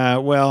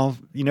 well,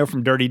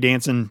 from Dirty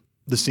Dancing,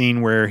 the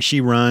scene where she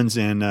runs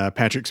and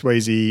Patrick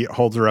Swayze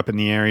holds her up in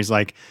the air. He's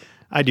like,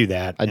 I do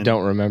that. I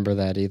don't remember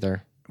that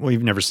either. Well,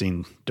 you've never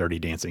seen Dirty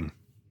Dancing.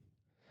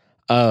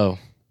 Oh,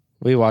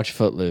 we watched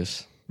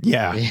Footloose.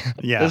 Yeah.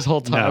 This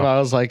whole time I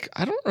was like,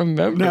 I don't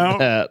remember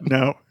that.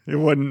 No, it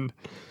wasn't.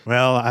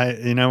 Well,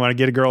 when I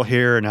get a girl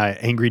here and I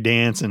angry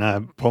dance and I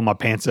pull my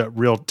pants up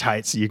real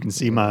tight so you can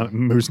see my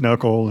moose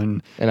knuckle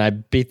and I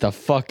beat the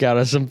fuck out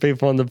of some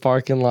people in the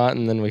parking lot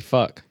and then we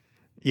fuck.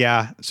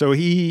 Yeah. So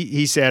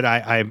he said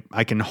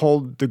I can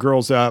hold the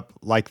girls up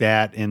like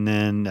that and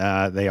then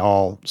they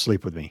all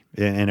sleep with me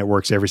and it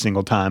works every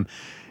single time.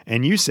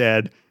 And you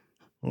said,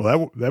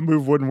 well, that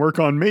move wouldn't work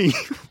on me.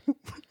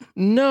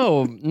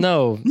 No.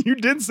 You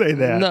did say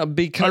that. No,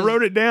 because I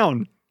wrote it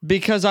down.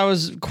 Because I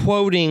was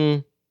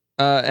quoting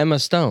Emma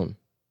Stone.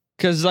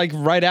 Because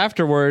right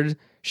afterward,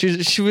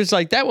 she was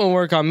like, that won't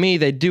work on me.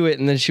 They do it,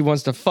 and then she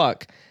wants to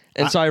fuck.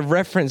 And so I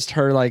referenced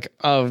her like,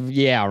 oh,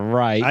 yeah,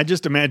 right. I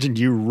just imagined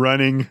you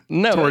running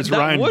towards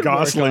Ryan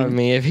Gosling. Work on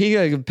me. If he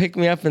could pick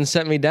me up and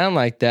set me down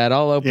like that,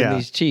 I'll open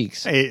these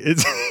cheeks. Hey,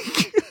 it's...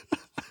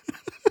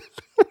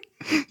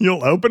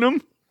 You'll open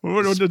them?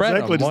 What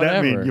exactly does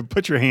that mean? You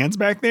put your hands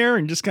back there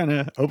and just kind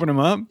of open them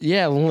up?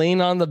 Yeah,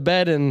 lean on the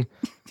bed and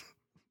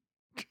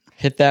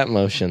hit that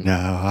motion.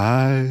 Now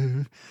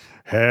I've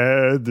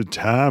had the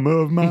time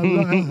of my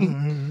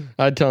life.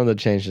 I'd tell him to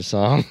change the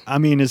song. I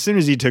mean, as soon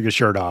as he took his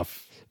shirt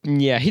off.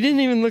 Yeah, he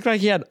didn't even look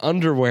like he had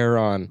underwear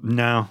on.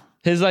 No.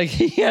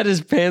 He had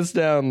his pants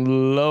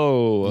down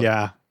low.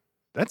 Yeah.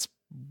 That's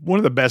one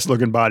of the best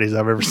looking bodies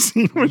I've ever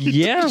seen when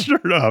he took his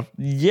shirt off.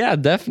 Yeah,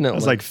 definitely. I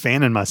was like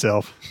fanning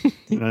myself.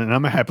 And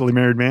I'm a happily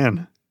married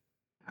man.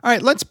 All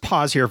right, let's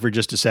pause here for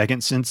just a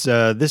second since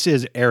this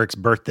is Eric's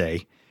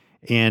birthday.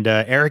 And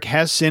Eric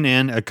has sent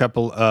in a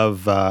couple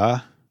of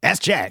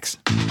Ask Jacks.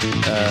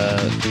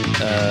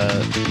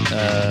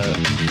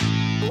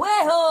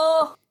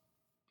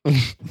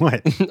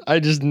 What? I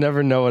just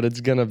never know what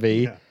it's going to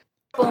be. Yeah.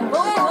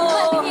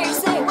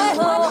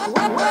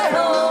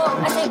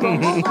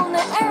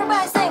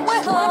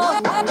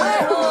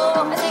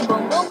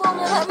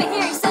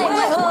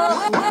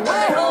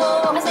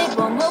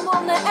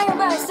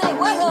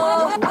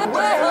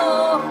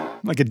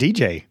 Like a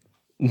DJ.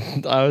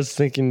 I was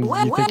thinking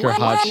you think you're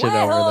hot shit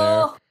over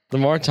there. The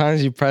more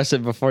times you press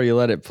it before you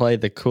let it play,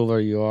 the cooler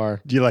you are.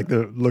 Do you like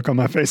the look on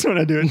my face when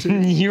I do it too?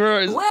 You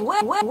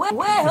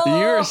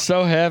are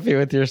so happy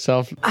with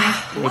yourself with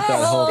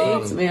that whole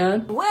Thanks, thing.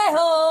 man.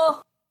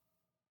 All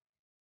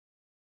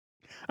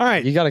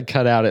right. You got to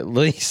cut out at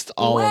least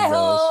all of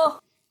those.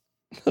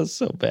 That's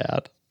so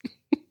bad.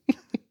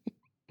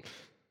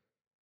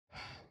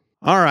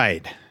 All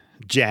right,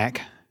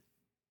 Jack.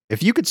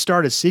 If you could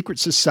start a secret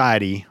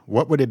society,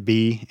 what would it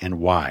be and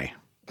why?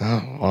 Oh,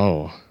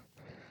 whoa.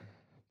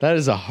 That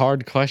is a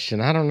hard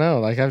question. I don't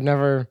know.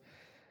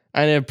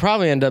 And it'd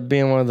probably end up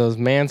being one of those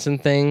Manson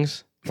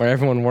things where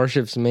everyone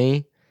worships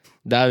me.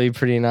 That'd be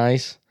pretty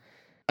nice.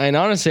 And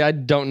honestly, I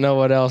don't know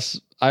what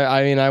else.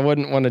 I mean, I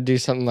wouldn't want to do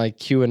something like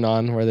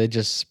QAnon where they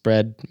just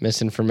spread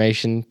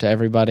misinformation to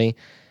everybody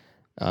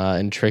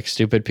and trick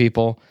stupid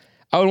people.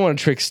 I would want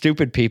to trick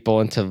stupid people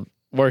into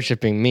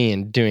worshiping me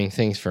and doing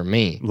things for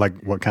me.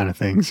 Like what kind of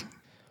things?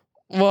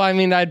 Well, I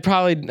mean, I'd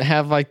probably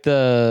have like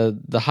the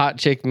hot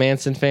chick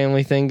Manson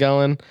family thing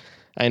going.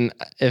 And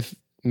if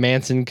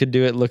Manson could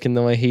do it looking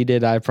the way he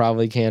did, I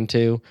probably can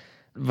too.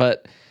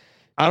 But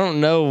I don't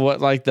know what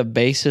like the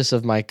basis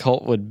of my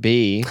cult would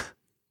be.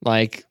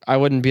 Like, I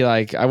wouldn't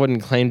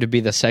claim to be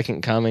the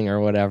second coming or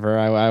whatever.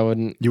 I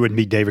wouldn't. You wouldn't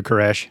be David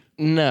Koresh?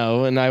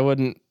 No, and I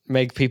wouldn't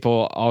make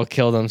people all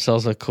kill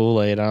themselves with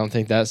Kool-Aid. I don't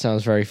think that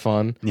sounds very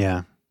fun.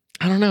 Yeah.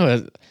 I don't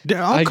know.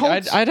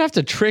 Cults? I'd have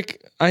to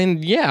trick.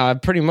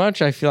 Pretty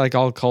much. I feel like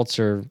all cults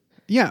are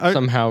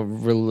somehow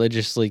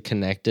religiously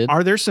connected.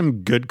 Are there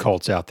some good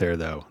cults out there,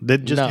 though,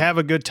 that just have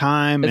a good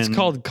time? It's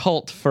called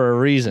cult for a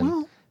reason.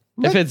 Well,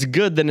 if it's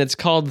good, then it's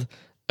called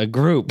a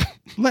group.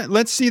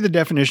 Let's see the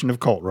definition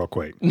of cult real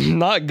quick.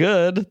 Not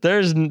good.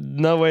 There's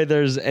no way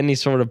there's any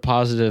sort of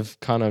positive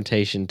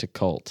connotation to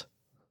cult.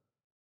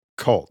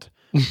 Cult.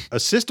 A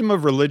system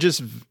of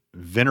religious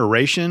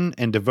veneration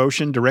and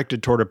devotion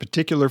directed toward a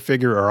particular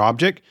figure or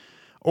object,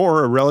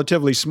 or a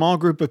relatively small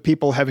group of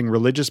people having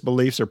religious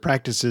beliefs or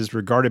practices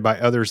regarded by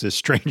others as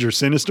strange or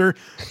sinister,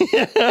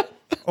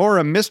 or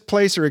a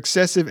misplaced or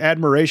excessive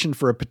admiration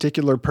for a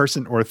particular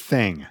person or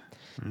thing.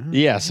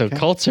 Yeah, so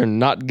cults are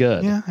not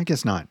good. Yeah, I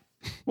guess not.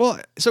 Well,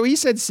 so he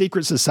said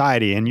secret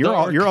society, and you're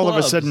There are all of a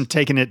clubs. sudden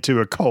taking it to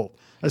a cult.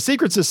 A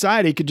secret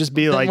society could just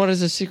be Then like, what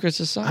is a secret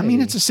society? I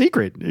mean, it's a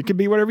secret. It could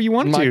be whatever you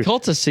want My to.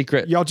 cult's a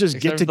secret. Y'all just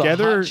except get for the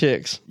together. hot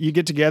chicks. You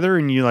get together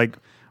and you like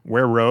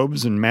wear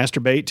robes and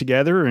masturbate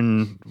together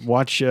and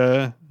watch.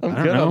 I'm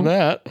good on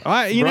that.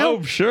 You know,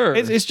 Robe, sure.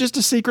 It's just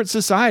a secret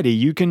society.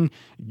 You can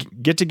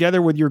get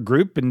together with your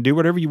group and do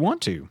whatever you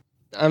want to.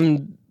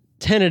 I'm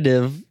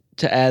tentative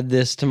to add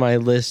this to my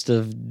list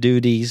of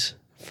duties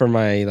for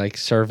my like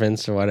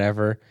servants or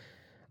whatever.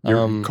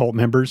 Your cult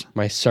members.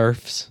 My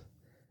serfs.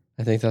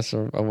 I think that's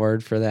a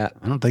word for that.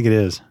 I don't think it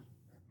is,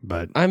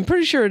 but I'm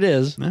pretty sure it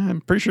is. I'm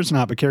pretty sure it's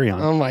not. But carry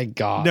on. Oh my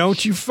god!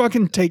 Don't you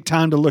fucking take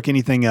time to look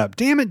anything up.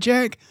 Damn it,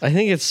 Jack. I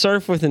think it's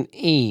serf with an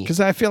E. Because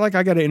I feel like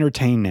I got to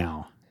entertain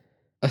now.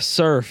 A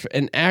serf,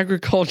 an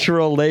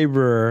agricultural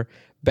laborer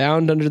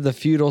bound under the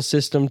feudal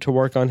system to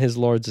work on his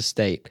lord's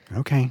estate.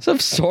 Okay. Some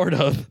sort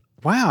of.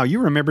 Wow, you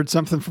remembered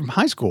something from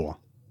high school.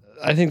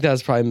 I think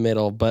that's probably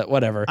middle, but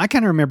whatever. I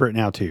kind of remember it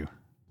now too.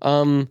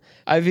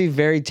 I'd be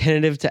very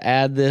tentative to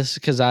add this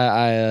because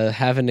I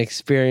haven't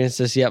experienced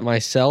this yet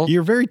myself.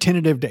 You're very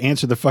tentative to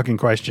answer the fucking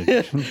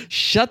question.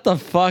 Shut the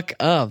fuck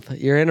up.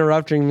 You're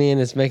interrupting me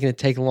and it's making it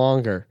take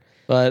longer.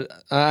 But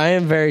I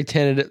am very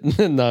tentative.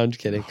 No, I'm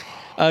just kidding.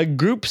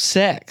 Group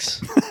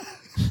sex.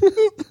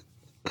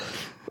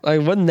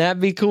 Like, wouldn't that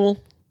be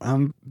cool?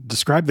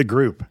 Describe the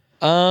group.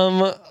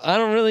 I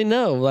don't really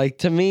know. Like,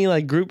 to me,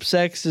 like, group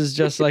sex is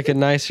just like a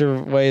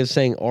nicer way of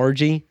saying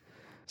orgy.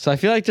 So I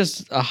feel like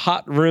just a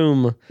hot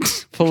room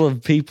full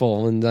of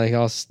people and like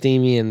all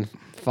steamy and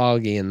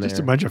foggy in there. Just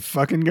a bunch of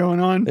fucking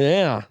going on.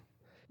 Yeah.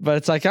 But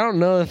it's like, I don't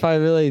know if I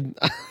really...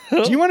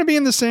 Do you want to be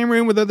in the same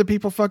room with other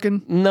people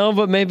fucking? No,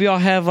 but maybe I'll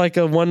have like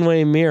a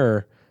one-way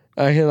mirror.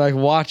 I can like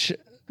watch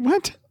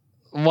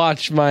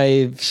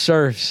my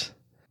serfs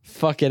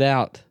fuck it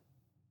out.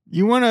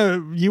 You want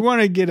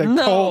to get a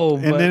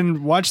cult and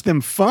then watch them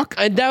fuck?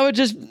 That would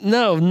just...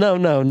 No.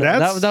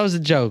 That was a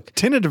joke.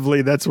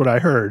 Tentatively, that's what I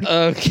heard.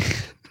 Okay.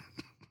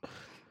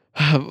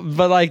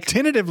 But like...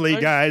 Tentatively,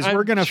 guys,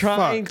 we're going to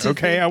fuck.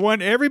 Okay, I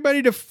want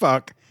everybody to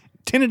fuck.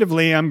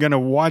 Tentatively, I'm going to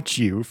watch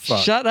you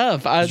fuck. Shut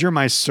up. 'Cause you're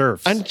my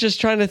serfs. I'm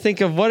just trying to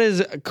think of what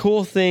is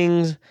cool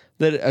things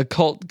that a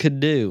cult could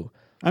do.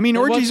 I mean,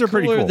 orgies are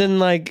pretty cool. Than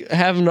like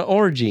having an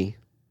orgy.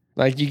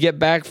 Like you get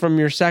back from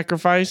your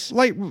sacrifice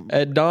like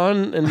at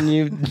dawn and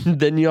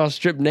then you all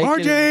strip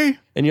naked RJ!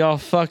 and you all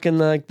fuck in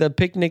the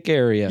picnic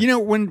area. You know,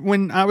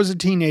 when I was a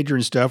teenager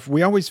and stuff,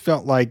 we always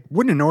felt like,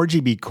 wouldn't an orgy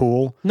be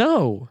cool?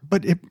 No.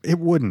 But it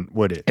wouldn't,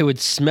 would it? It would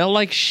smell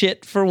like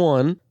shit for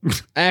one.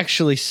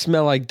 Actually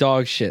smell like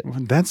dog shit.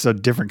 That's a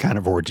different kind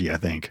of orgy, I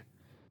think.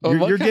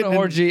 What kind of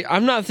orgy?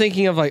 I'm not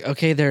thinking of like,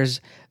 okay,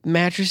 there's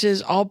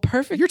mattresses all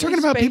perfect. You're talking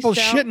about people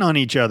shitting on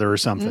each other or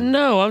something.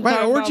 No, I'm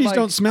talking orgies about like,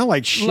 don't smell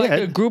like shit. Like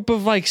a group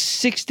of like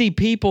 60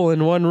 people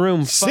in one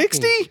room.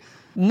 60?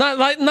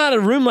 Not a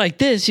room like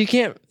this. You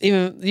can't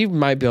even. You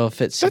might be able to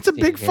fit 60. That's a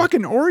big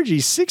fucking orgy.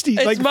 60,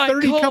 it's like my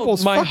 30 cult,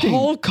 couples my fucking.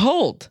 whole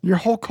cult. Your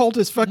whole cult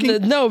is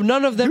fucking. No,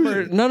 none of them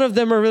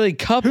are really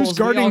couples. Who's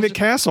guarding the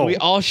castle? We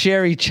all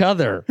share each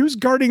other. Who's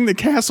guarding the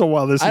castle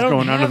while this is going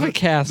on? I don't have a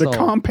castle. The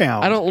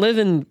compound. I don't live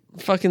in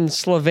fucking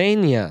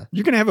Slovenia.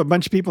 You're gonna have a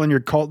bunch of people in your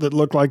cult that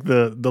look like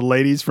the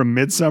ladies from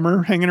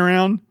Midsummer hanging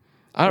around.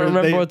 I don't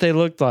remember what they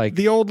looked like.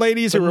 The old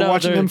ladies who were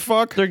watching them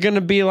fuck. They're gonna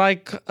be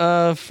like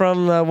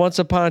from Once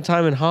Upon a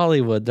Time in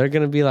Hollywood. They're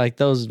gonna be like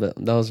those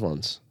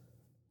ones.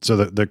 So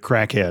the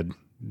crackhead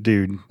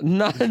dude.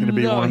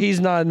 He's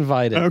not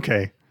invited.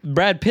 Okay.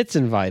 Brad Pitt's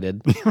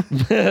invited.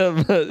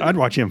 I'd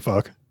watch him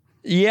fuck.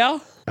 Yeah.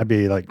 I'd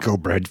be like, go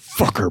Brad,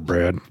 fuck her,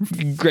 Brad.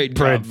 Great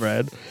job,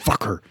 Brad.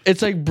 Fuck her.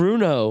 It's like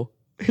Bruno.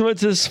 He went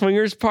to the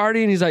swingers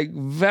party and he's like,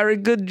 very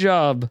good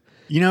job.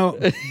 You know,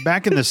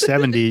 back in the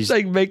 70s. He's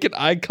like making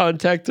eye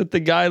contact with the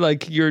guy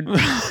like you're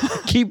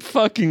keep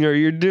fucking her.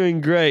 You're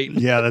doing great.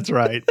 Yeah, that's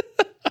right.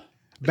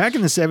 Back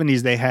in the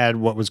 70s, they had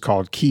what was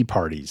called key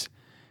parties.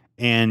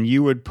 And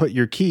you would put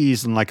your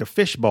keys in like a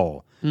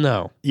fishbowl.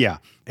 No. Yeah.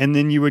 And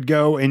then you would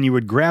go and you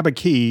would grab a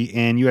key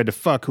and you had to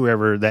fuck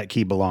whoever that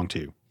key belonged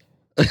to.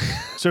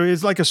 So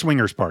it's like a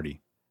swingers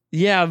party.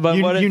 Yeah, but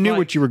you knew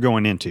what you were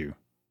going into.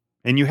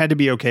 And you had to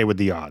be okay with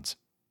the odds.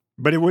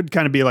 But it would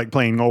kind of be like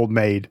playing old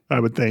maid, I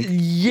would think.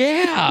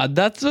 Yeah,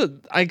 that's what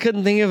I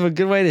couldn't think of a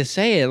good way to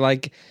say it.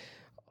 Like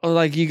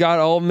you got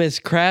old Miss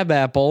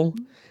Crabapple.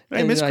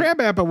 Hey, Miss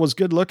Crabapple was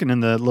good looking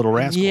in the Little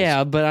Rascals.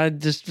 Yeah, but I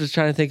just was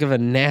trying to think of a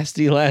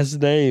nasty last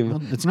name.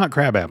 Well, it's not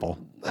Crabapple.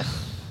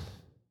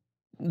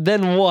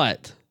 Then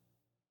what?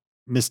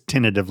 Miss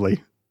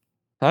Tentatively.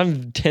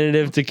 I'm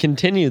tentative to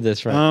continue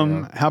this right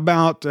now. How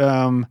about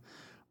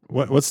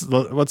what's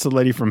the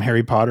lady from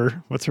Harry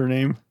Potter? What's her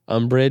name?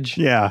 Umbridge.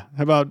 Yeah.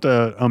 How about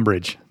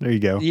Umbridge? There you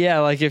go. Yeah,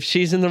 like if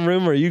she's in the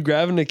room, are you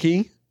grabbing the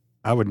key?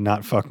 I would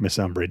not fuck Miss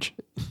Umbridge.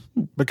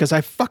 because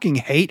I fucking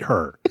hate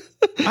her.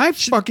 I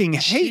fucking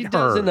hate She her.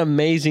 does an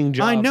amazing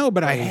job. I know,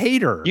 but I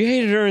hate her. You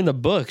hated her in the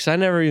books. I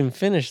never even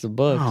finished the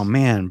books. Oh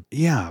man,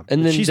 yeah.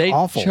 And then she's they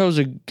awful.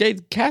 they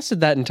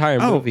casted that entire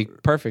movie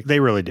perfect. They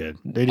really did.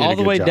 They did all a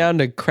the good way job. down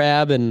to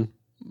Crab and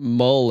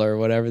Mole or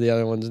whatever the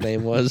other one's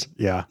name was.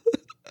 Yeah,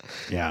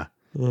 yeah.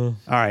 All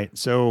right,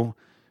 so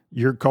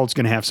your cult's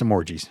gonna have some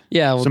orgies.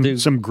 Yeah, we'll do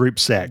some group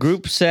sex.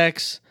 group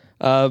sex.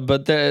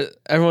 But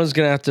everyone's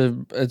gonna have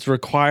to. It's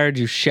required.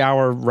 You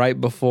shower right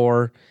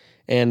before,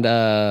 and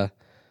I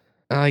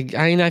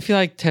mean, I feel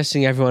like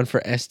testing everyone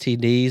for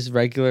STDs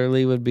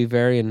regularly would be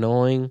very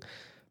annoying.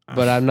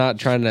 But I'm not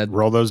trying to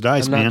roll those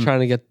dice, I'm man. not trying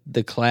to get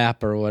the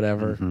clap or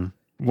whatever.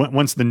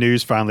 Once the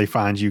news finally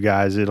finds you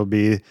guys, you'll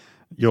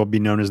be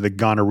known as the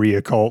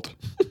gonorrhea cult.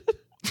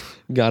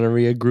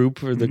 Gonorrhea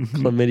group or the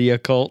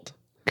chlamydia cult,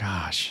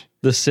 Gosh,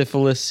 the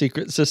syphilis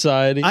secret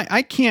society.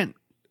 I can't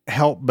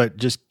help but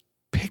just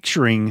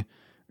picturing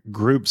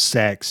group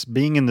sex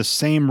being in the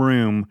same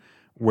room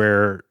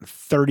where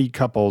 30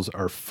 couples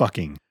are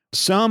fucking.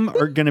 Some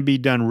are going to be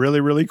done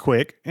really, really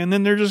quick, and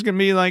then they're just going to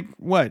be like,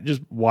 what,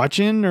 just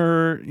watching,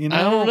 or you know?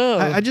 I don't know.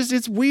 I just,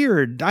 it's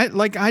weird. I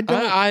don't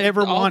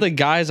ever all want. the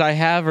guys I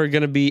have are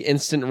going to be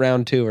instant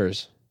round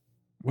tours.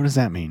 What does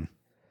that mean?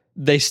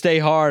 They stay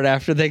hard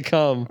after they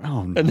come,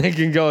 Oh, no. and they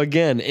can go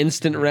again.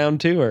 Instant round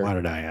tour. Why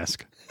did I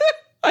ask?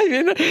 I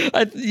mean,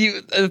 I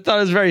thought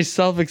it was very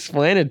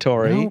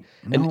self-explanatory. No.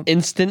 An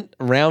instant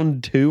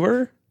round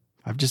tour.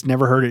 I've just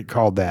never heard it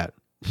called that.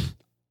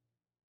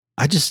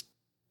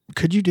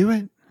 Could you do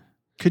it?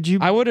 Could you?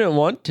 I wouldn't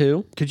want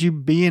to. Could you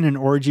be in an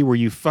orgy where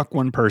you fuck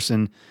one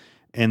person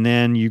and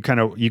then you kind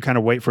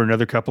of wait for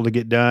another couple to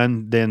get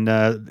done?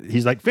 Then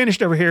he's like,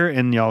 finished over here,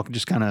 and y'all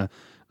just kind of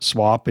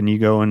swap, and you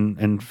go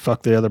and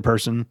fuck the other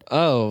person.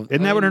 Oh,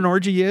 Isn't that what an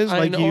orgy is?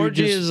 An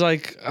orgy is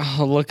like,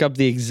 I'll look up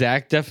the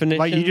exact definition.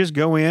 like you just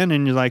go in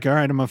and you're like, all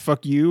right, I'm gonna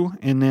fuck you,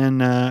 and then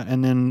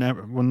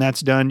when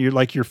that's done,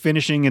 you're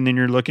finishing, and then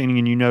you're looking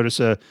and you notice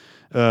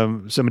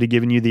somebody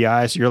giving you the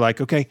eye, so you're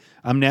like, okay,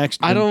 I'm next.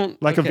 I And don't-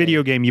 like okay. a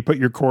video game. You put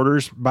your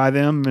quarters by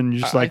them, and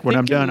you're just like, when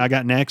I'm think done, I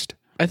got next.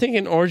 I think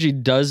an orgy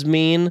does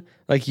mean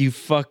like you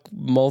fuck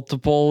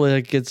multiple.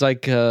 Like it's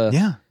like a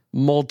Yeah,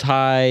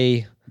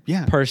 multi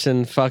yeah.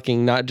 person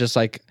fucking, not just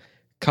like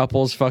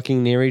couples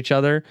fucking near each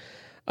other.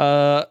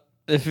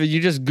 If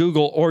you just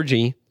Google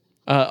orgy,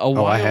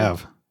 I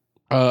have.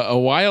 A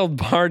wild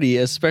party,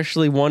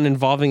 especially one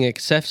involving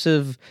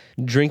excessive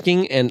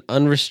drinking and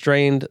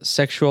unrestrained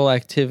sexual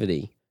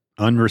activity.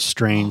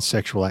 Unrestrained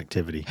sexual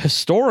activity.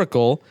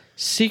 Historical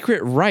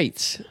secret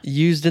rites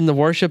used in the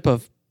worship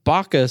of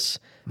Bacchus,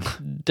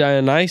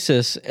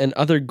 Dionysus, and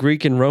other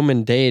Greek and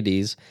Roman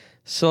deities,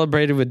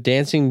 celebrated with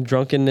dancing,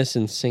 drunkenness,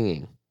 and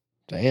singing.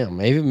 Damn,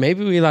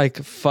 maybe we like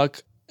fuck,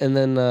 and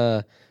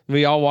then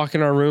we all walk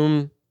in our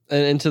room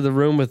and into the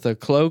room with a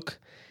cloak,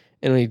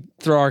 and we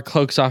throw our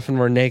cloaks off and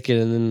we're naked,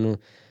 and then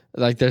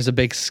like there's a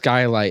big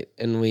skylight,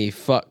 and we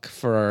fuck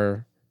for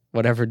our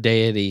whatever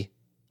deity.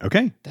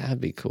 Okay. That'd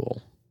be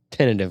cool,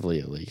 tentatively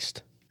at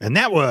least. And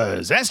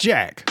that's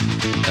Jack.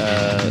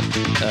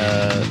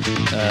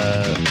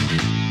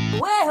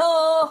 Way-ho!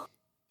 All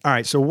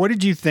right. So what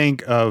did you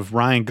think of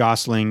Ryan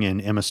Gosling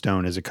and Emma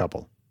Stone as a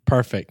couple?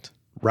 Perfect.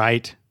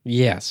 Right.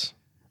 Yes,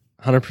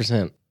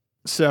 100%.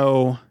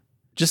 So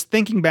just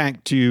thinking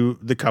back to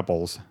the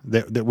couples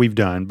that we've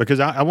done, because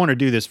I want to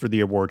do this for the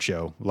award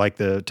show, like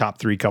the top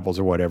 3 couples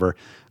or whatever.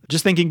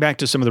 Just thinking back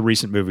to some of the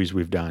recent movies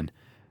we've done.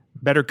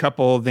 Better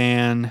couple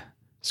than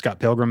Scott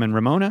Pilgrim and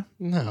Ramona?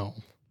 No.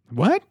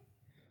 What?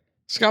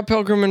 Scott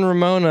Pilgrim and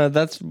Ramona,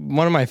 that's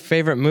one of my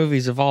favorite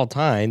movies of all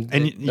time.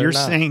 And They're you're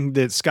not. saying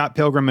that Scott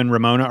Pilgrim and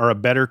Ramona are a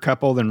better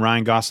couple than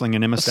Ryan Gosling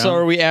and Emma Stone? So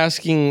are we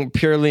asking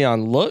purely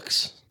on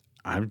looks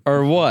I'm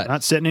or what?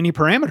 not setting any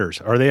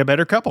parameters. Are they a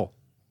better couple?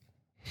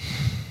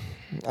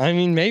 I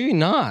mean, maybe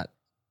not.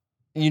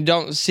 You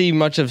don't see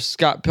much of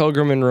Scott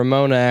Pilgrim and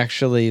Ramona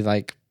actually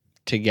like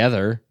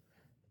together.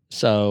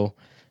 So,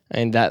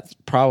 and that's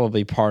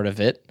probably part of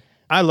it.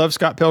 I love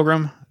Scott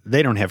Pilgrim.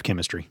 They don't have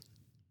chemistry.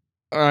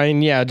 I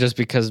mean, yeah, just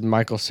because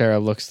Michael Cera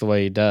looks the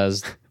way he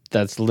does,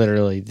 that's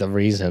literally the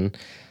reason.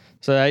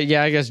 So,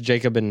 yeah, I guess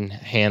Jacob and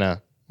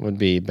Hannah would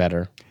be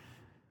better.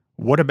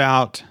 What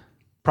about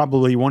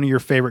probably one of your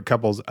favorite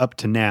couples up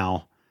to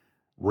now,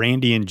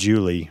 Randy and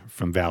Julie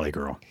from Valley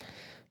Girl?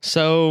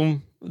 So,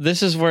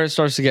 this is where it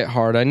starts to get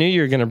hard. I knew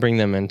you were going to bring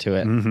them into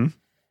it. Mm-hmm.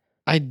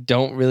 I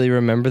don't really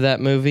remember that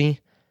movie.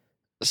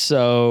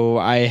 So,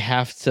 I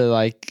have to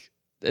like,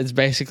 it's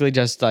basically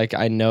just like,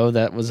 I know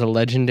that was a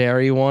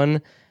legendary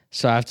one.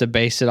 So I have to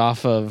base it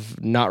off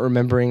of not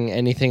remembering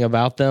anything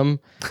about them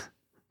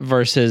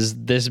versus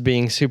this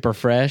being super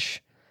fresh.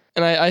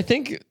 And I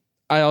think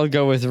I'll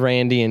go with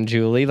Randy and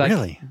Julie. Like,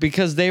 Really?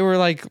 Because they were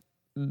like,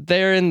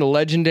 they're in the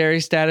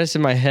legendary status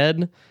in my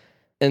head.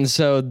 And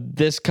so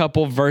this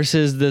couple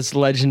versus this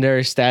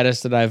legendary status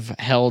that I've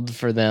held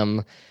for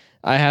them,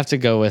 I have to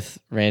go with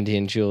Randy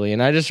and Julie.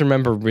 And I just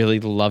remember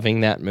really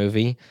loving that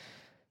movie.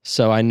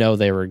 So I know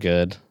they were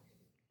good.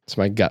 It's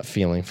my gut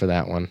feeling for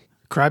that one.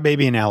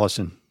 Crybaby and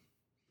Allison.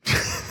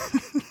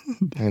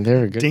 And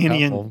they're a good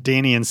couple.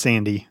 Danny and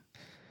Sandy.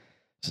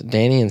 Is it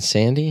Danny and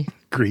Sandy?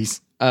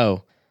 Grease.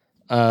 Oh,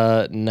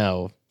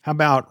 no. How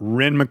about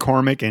Ren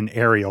McCormick and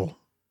Ariel?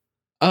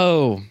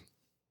 Oh,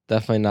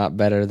 definitely not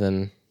better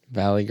than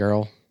Valley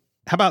Girl.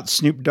 How about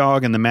Snoop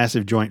Dogg and the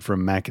Massive Joint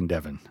from Mac and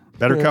Devin?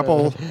 Better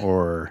couple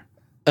or?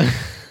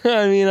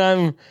 I mean,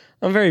 I'm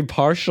very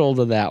partial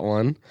to that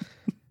one.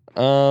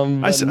 No,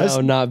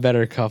 not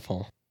better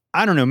couple.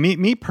 I don't know.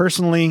 Me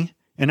personally,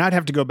 and I'd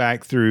have to go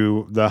back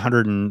through the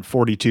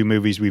 142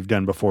 movies we've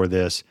done before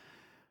this.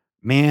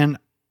 Man,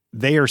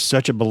 they are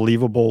such a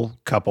believable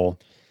couple,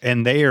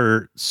 and they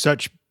are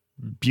such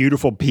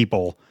beautiful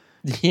people.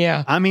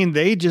 Yeah. I mean,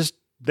 they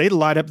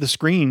light up the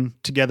screen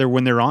together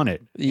when they're on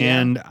it. Yeah.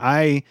 And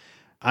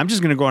I'm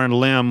just going to go on a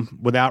limb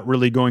without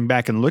really going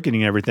back and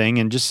looking at everything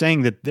and just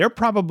saying that they're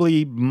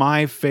probably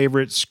my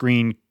favorite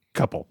screen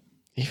couple.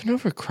 Even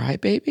over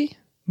Crybaby?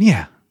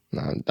 Yeah.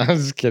 No, I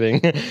was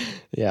kidding.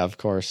 Yeah, of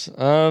course.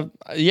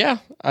 Yeah,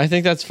 I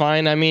think that's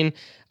fine. I mean,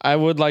 I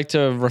would like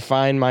to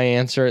refine my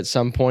answer at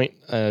some point.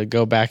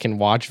 Go back and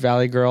watch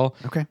Valley Girl.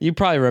 Okay. You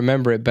probably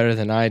remember it better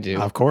than I do.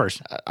 Of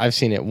course. I've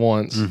seen it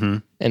once,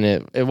 and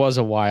it was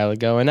a while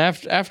ago. And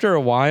after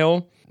a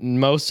while,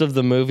 most of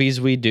the movies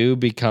we do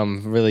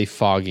become really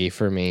foggy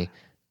for me.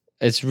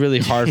 It's really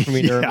hard for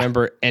me to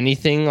remember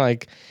anything.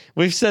 Like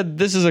we've said,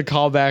 this is a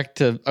callback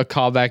to a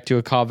callback to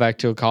a callback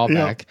to a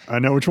callback. Yep, I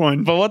know which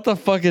one. But what the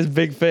fuck is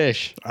Big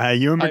Fish?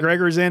 Ewan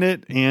McGregor's in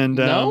it. And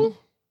No?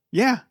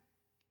 yeah.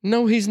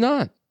 No, he's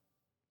not.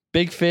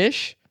 Big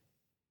Fish?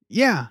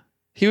 Yeah.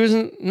 He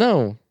wasn't.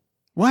 No.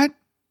 What?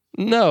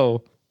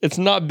 No, it's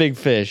not Big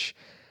Fish.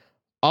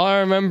 All I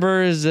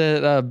remember is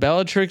that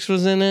Bellatrix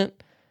was in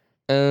it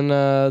and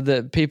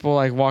that people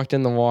like walked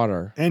in the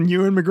water. And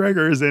Ewan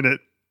McGregor is in it.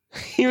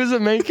 He was a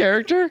main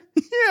character?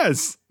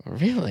 Yes.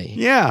 Really?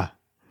 Yeah.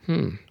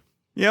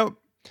 Yep.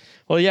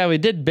 Well, yeah, we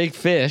did Big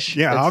Fish.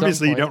 Yeah, at some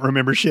obviously you point. don't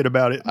remember shit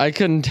about it. I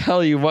couldn't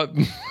tell you what.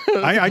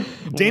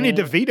 Danny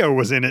DeVito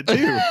was in it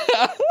too.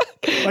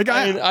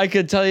 I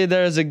could tell you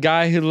there was a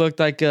guy who looked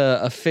like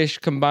a fish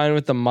combined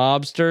with a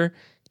mobster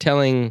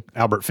telling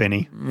Albert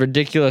Finney.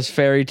 ridiculous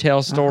fairy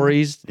tale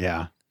stories.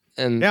 Yeah.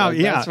 And Yeah,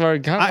 yeah. that's where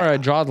I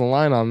draw the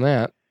line on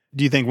that.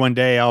 Do you think one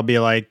day I'll be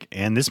like,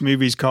 and this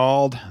movie's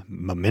called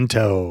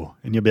Memento?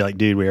 And you'll be like,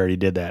 dude, we already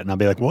did that. And I'll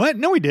be like, what?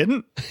 No, we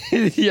didn't.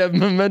 Yeah,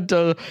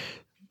 Memento.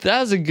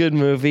 That was a good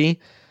movie.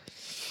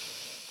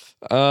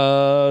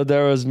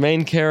 There was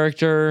main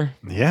character.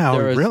 Yeah,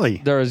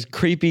 really. There was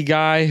creepy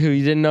guy who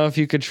you didn't know if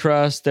you could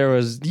trust. There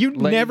was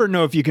never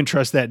know if you can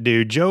trust that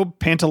dude. Joe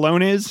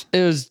Pantalones.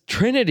 It was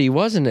Trinity,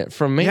 wasn't it,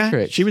 from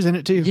Matrix? Yeah, she was in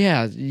it too.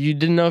 Yeah, you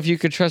didn't know if you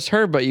could trust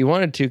her, but you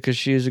wanted to because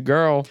she was a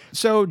girl.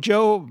 So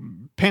Joe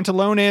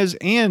Pantalones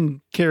and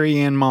Carrie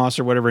Ann Moss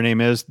or whatever her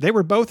name is, they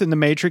were both in The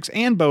Matrix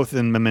and both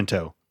in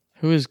Memento.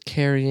 Who is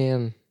Carrie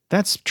Ann?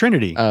 That's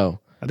Trinity. Oh.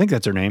 I think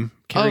that's her name.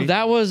 Carrie. Oh,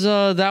 that was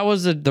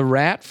the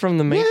rat from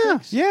the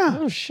Matrix? Yeah.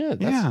 Oh shit.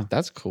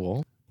 That's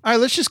cool. All right,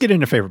 let's just get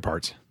into favorite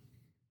parts.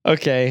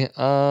 Okay.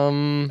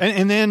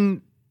 And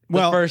then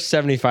the first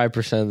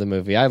 75% of the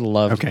movie. I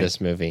loved this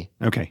movie.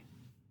 Okay.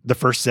 The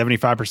first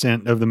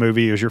 75% of the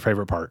movie is your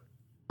favorite part.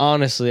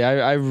 Honestly,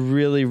 I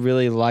really,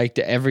 really liked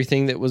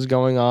everything that was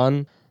going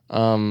on.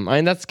 I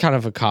mean, that's kind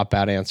of a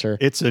cop-out answer.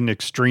 It's an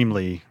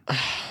extremely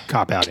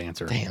cop-out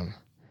answer. Damn.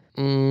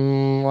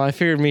 Well, I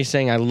figured me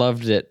saying I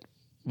loved it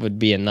would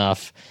be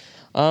enough.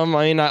 I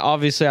mean, I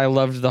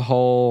loved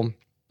the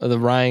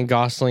Ryan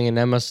Gosling and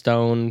Emma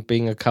Stone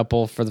being a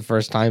couple for the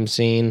first time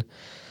scene.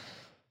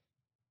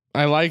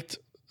 I liked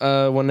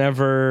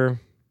whenever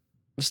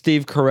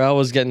Steve Carell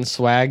was getting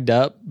swagged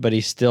up, but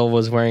he still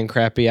was wearing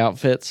crappy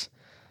outfits.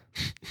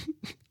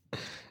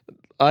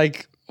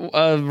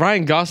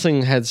 Ryan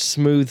Gosling had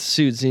smooth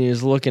suits and he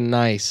was looking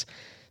nice.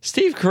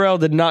 Steve Carell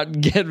did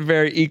not get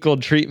very equal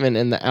treatment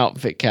in the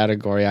outfit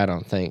category, I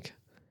don't think.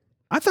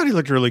 I thought he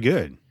looked really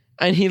good.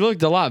 And he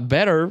looked a lot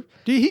better.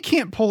 Dude, he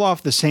can't pull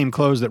off the same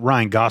clothes that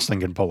Ryan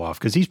Gosling can pull off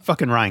because he's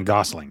fucking Ryan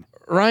Gosling.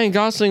 Ryan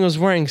Gosling was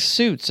wearing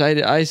suits.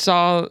 I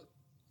saw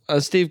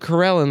Steve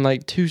Carell in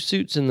like 2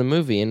 suits in the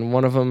movie, and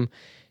one of them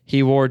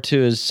he wore to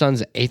his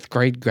son's 8th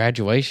grade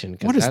graduation.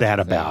 What is that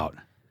about?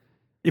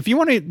 If you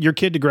want your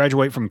kid to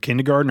graduate from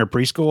kindergarten or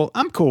preschool,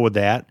 I'm cool with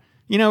that.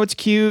 You know, it's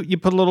cute. You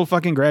put a little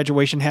fucking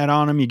graduation hat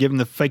on him. You give him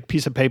the fake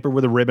piece of paper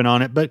with a ribbon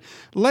on it. But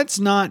let's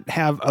not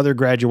have other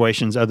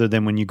graduations other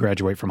than when you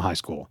graduate from high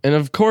school. And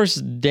of course,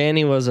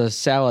 Danny was a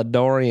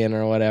Salvadorian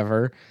or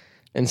whatever.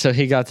 And so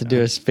he got to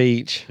do a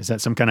speech. Is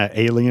that some kind of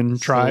alien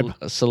tribe?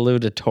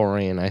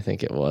 Salutatorian, I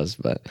think it was.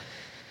 But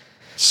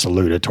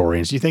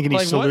salutatorians. Do you think any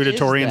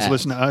salutatorians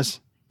listen to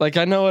us? Like,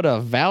 I know what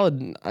a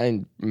valedictorian,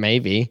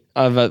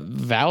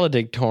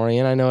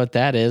 I know what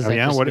that is. Oh, that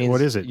yeah?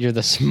 What is it? You're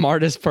the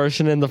smartest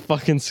person in the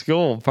fucking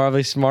school.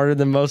 Probably smarter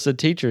than most of the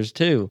teachers,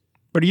 too.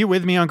 But are you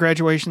with me on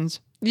graduations?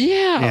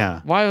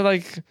 Yeah. Why,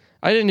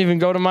 I didn't even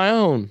go to my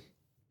own.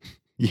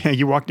 Yeah,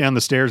 you walked down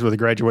the stairs with a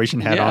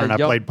graduation hat on, and I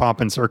played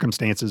Pomp and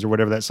Circumstances or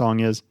whatever that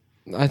song is.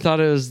 I thought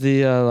it was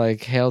the,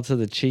 Hail to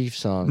the Chief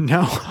song.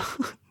 No.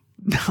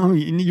 No,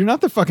 you're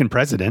not the fucking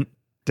president.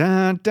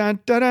 Dun, dun,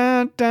 dun,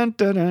 dun, dun,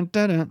 dun, dun,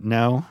 dun, dun.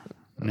 No,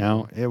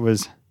 it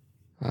was.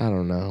 I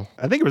don't know.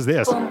 I think it was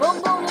this. Boom,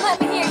 boom, boom, let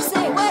me hear you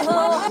say,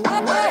 way-ho,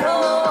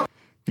 way-ho.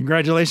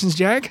 Congratulations,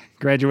 Jack.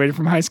 Graduated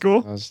from high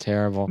school. That was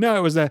terrible. No,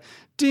 it was a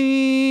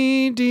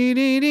dee, dee,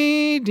 dee,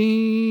 dee,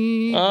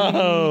 dee.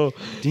 Oh.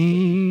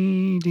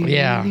 Dee, dee,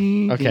 Yeah,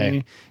 dee, okay.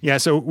 dee. Yeah,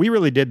 so we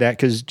really did that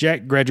because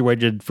Jack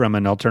graduated from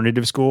an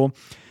alternative school.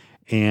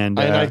 And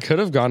I could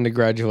have gone to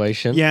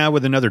graduation. yeah,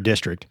 with another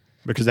district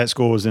because that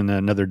school was in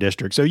another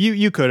district. So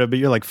you could have, but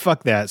you're like,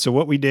 fuck that. So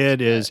what we did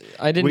is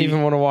I didn't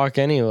even want to walk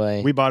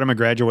anyway. we bought him a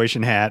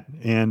graduation hat,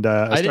 and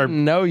I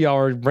didn't know y'all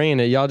were bringing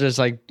it. Y'all just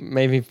like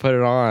made me put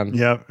it on.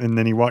 Yep, and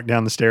then he walked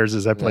down the stairs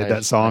as I played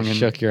that song. I and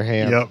shook your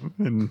hand. Yep.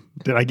 And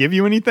did I give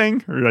you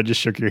anything, or did I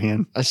just shook your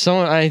hand?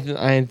 Someone,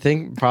 I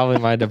think probably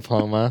my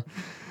diploma,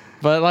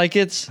 but like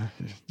it's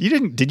You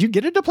didn't? Did you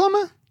get a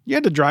diploma? You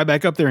had to drive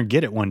back up there and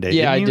get it one day.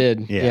 yeah, I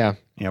didn't you? did. Yeah.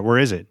 Yeah. Where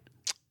is it?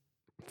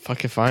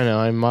 Fuck if I know.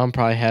 My mom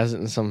probably has it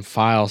in some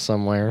file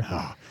somewhere.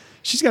 Oh,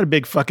 she's got a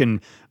big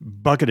fucking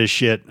bucket of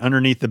shit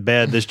underneath the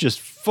bed that's just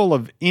full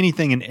of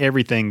anything and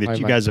everything that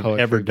you My guys have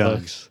poetry ever done.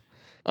 books.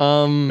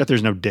 Bet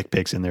there's no dick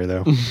pics in there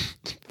though.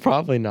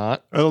 Probably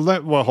not.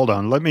 Well, hold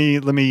on. Let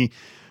me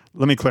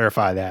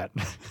clarify that.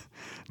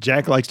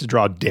 Jack likes to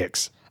draw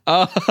dicks.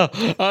 Oh,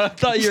 I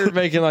thought you were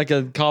making like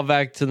a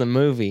callback to the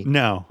movie.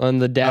 No, When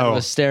the dad Oh.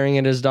 was staring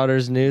at his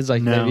daughter's nudes,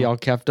 like No. maybe y'all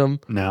kept them.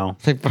 no.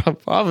 Like,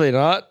 probably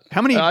not.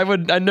 How many-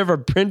 I never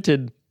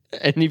printed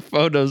any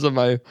photos of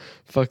my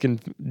fucking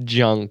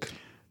junk.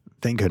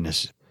 Thank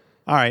goodness.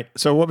 All right.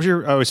 So what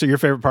was so your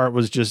favorite part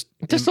was just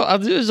There's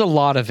a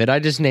lot of it. I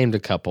just named a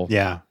couple.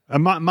 yeah.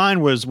 Mine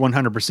was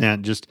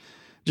 100%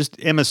 just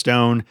Emma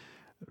Stone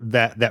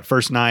that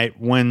first night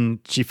when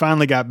she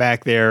finally got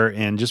back there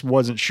and just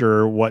wasn't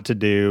sure what to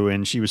do,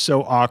 and she was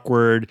so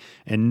awkward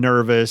and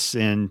nervous,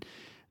 and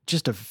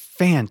just a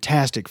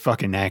fantastic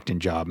fucking acting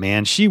job,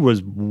 man. She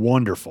was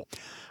wonderful.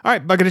 All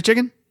right, bucket of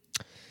chicken.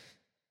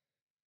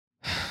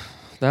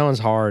 That one's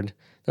hard.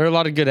 There are a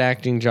lot of good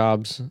acting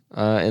jobs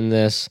in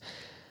this.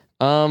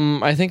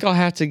 I think I'll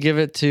have to give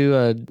it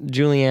to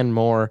Julianne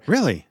Moore.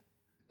 Really?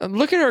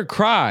 Look at her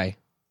cry.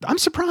 I'm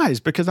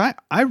surprised because I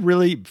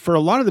really, for a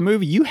lot of the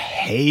movie, you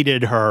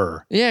hated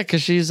her. Yeah,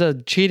 because she's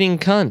a cheating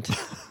cunt.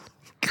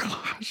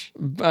 Gosh,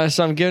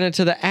 So I'm giving it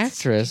to the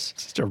actress.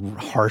 such a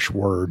harsh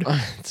word.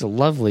 It's a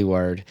lovely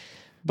word.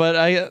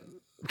 But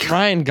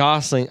Ryan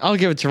Gosling, I'll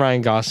give it to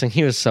Ryan Gosling.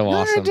 He was so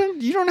awesome.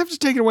 You don't have to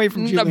take it away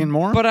from Julianne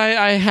Moore. But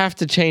I have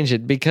to change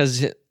it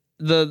because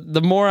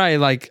the more I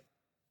like,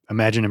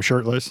 Imagine him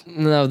shirtless,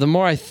 no, the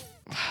more I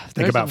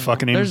think about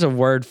fucking him, There's a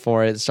word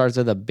for it. It starts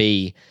with a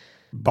B.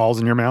 balls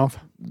in your mouth.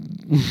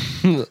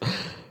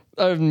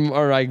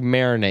 Or like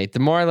marinate. The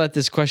more I let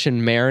this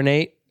question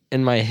marinate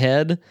in my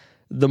head,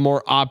 the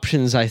more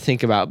options I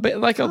think about. But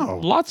like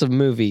lots of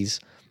movies,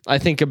 I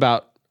think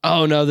about,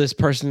 oh no, this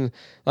person,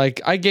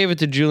 like I gave it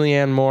to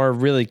Julianne Moore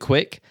really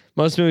quick.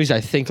 Most movies I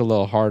think a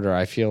little harder,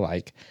 I feel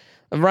like.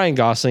 Ryan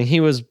Gosling, he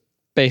was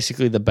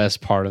basically the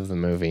best part of the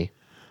movie.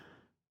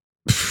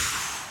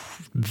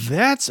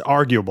 That's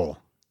arguable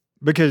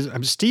because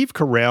Steve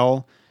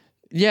Carell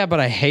Yeah, but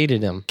I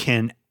hated him.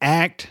 can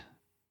act.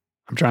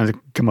 I'm trying to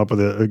come up with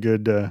a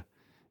good.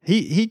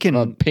 He can.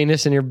 A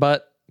penis in your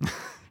butt,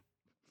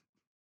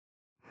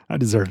 I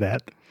deserve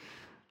that.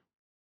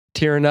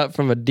 tearing up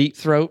from a deep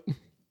throat.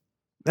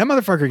 That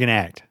motherfucker can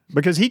act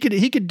because he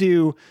could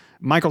do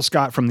Michael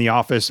Scott from The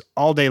Office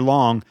all day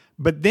long,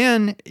 but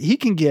then he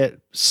can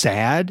get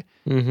sad.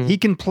 Mm-hmm. He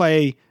can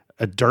play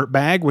a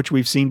dirtbag, which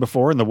we've seen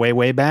before in the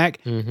way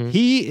back. Mm-hmm.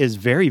 He is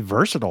very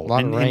versatile. A lot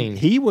of and range.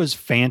 he was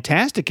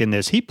fantastic in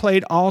this. He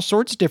played all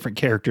sorts of different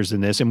characters in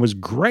this and was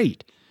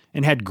great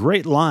and had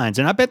great lines.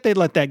 And I bet they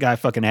let that guy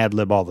fucking ad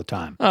lib all the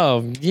time.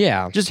 Oh,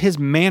 yeah. Just his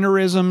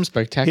mannerisms,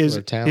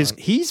 Spectacular talent.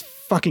 he's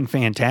fucking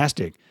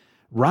fantastic.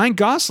 Ryan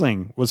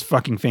Gosling was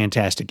fucking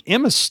fantastic.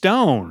 Emma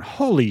Stone,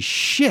 holy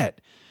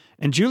shit.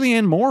 And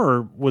Julianne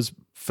Moore was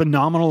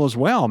phenomenal as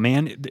well,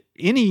 man.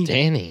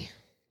 Danny.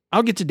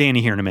 I'll get to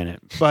Danny here in a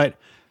minute, but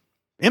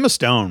Emma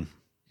Stone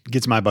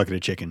gets my bucket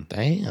of chicken.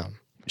 Damn. Well,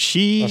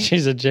 She,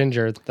 she's a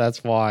ginger.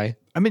 That's why.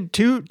 I mean,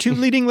 two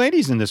leading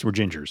ladies in this were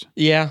gingers.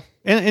 Yeah.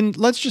 And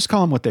let's just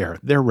call them what they are.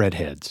 They're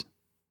redheads.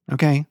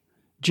 Okay?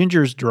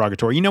 Ginger's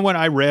derogatory. You know what?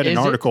 I read an Is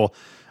it? article.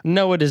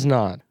 No, it is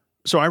not.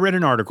 So I read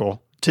an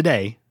article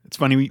today. It's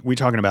funny we're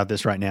talking about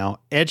this right now.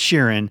 Ed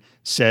Sheeran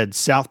said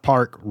South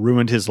Park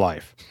ruined his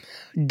life.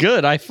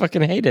 Good. I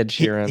fucking hated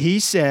Sheeran.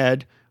 He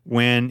said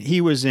when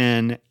he was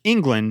in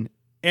England,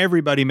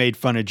 everybody made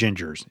fun of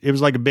gingers. It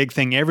was like a big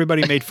thing.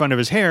 Everybody made fun of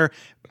his hair,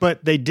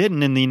 but they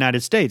didn't in the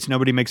United States.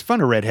 Nobody makes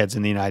fun of redheads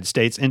in the United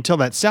States until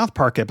that South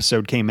Park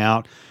episode came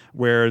out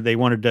where they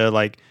wanted to,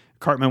 like,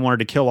 Cartman wanted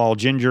to kill all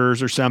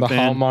gingers or the something.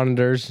 hall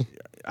monitors.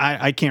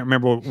 I can't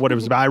remember what it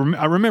was about.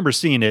 I remember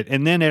seeing it.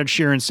 And then Ed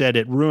Sheeran said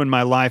it ruined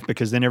my life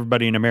because then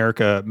everybody in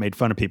America made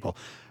fun of people.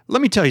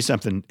 Let me tell you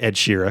something, Ed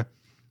Sheeran,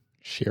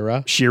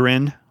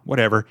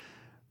 whatever.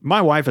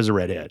 My wife is a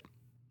redhead.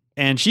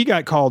 And she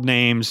got called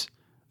names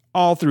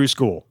all through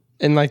school.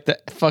 In like the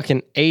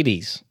fucking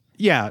 80s.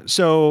 Yeah.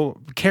 So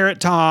Carrot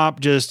Top,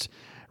 just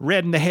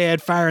red in the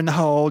head, fire in the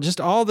hole, just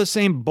all the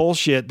same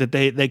bullshit that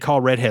they call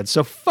redheads.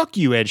 So fuck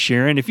you, Ed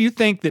Sheeran, if you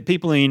think that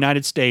people in the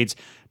United States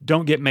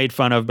don't get made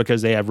fun of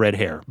because they have red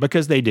hair,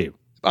 because they do.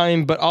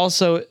 But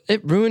also, it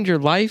ruined your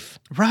life.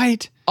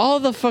 Right. All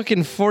the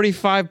fucking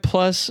 45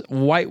 plus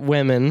white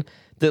women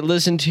that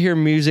listen to your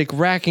music,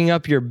 racking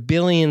up your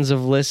billions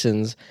of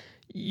listens.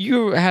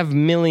 You have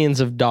millions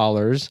of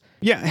dollars.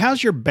 Yeah.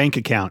 How's your bank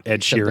account,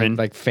 Ed Sheeran?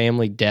 Like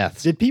family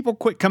deaths. Did people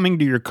quit coming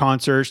to your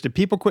concerts? Did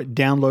people quit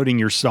downloading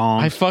your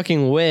songs? I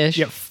fucking wish.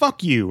 Yeah,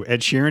 fuck you, Ed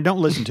Sheeran. Don't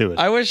listen to it.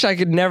 I wish I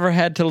could never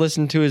had to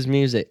listen to his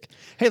music.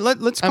 Hey,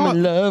 let's I'm call.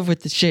 in love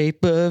with the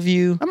shape of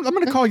you. I'm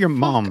going to call your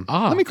mom.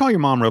 off. Let me call your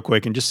mom real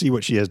quick and just see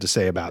what she has to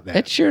say about that.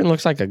 Ed Sheeran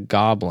looks like a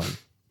goblin.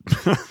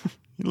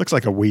 He looks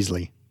like a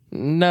Weasley.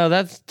 No,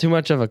 that's too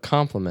much of a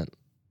compliment.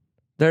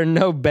 There are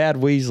no bad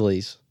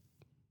Weasleys.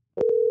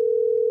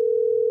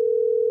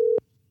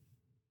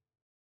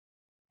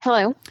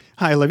 Hello.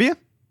 Hi, Olivia.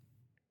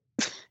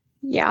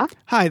 Yeah.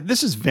 Hi,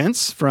 this is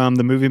Vince from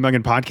the Movie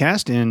Muggin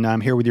Podcast, and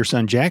I'm here with your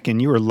son, Jack,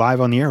 and you are live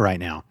on the air right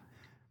now.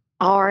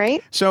 All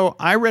right. So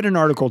I read an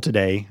article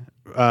today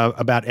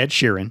about Ed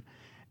Sheeran,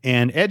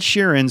 and Ed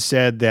Sheeran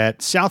said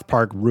that South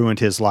Park ruined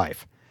his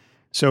life.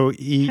 So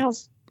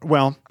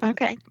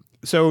Okay.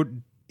 So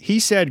he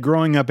said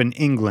growing up in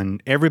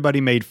England,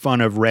 everybody made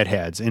fun of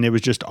redheads, and it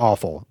was just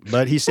awful.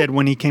 But he said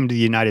when he came to the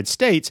United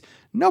States,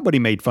 nobody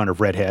made fun of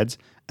redheads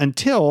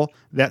until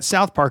that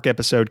South Park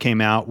episode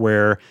came out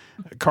where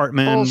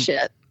Cartman...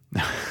 Bullshit.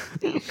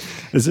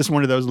 Is this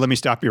one of those, let me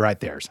stop you right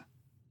there?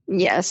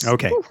 Yes.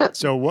 Okay.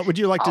 So what would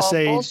you like to All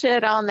say?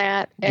 bullshit on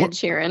that, Ed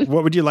Sheeran.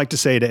 What would you like to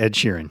say to Ed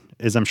Sheeran?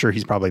 As I'm sure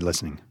he's probably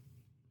listening.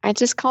 I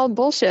just called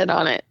bullshit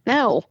on it.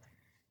 No.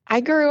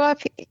 I grew up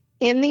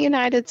in the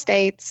United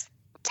States,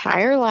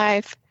 entire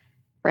life,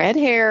 red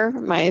hair,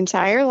 my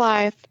entire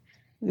life,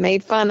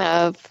 made fun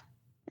of.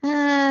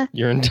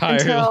 Your entire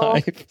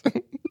life.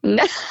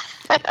 No.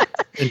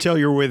 Until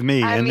you're with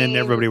me, I and then mean-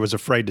 everybody was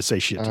afraid to say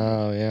shit.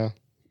 Oh, yeah.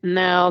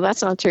 No,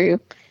 that's not true.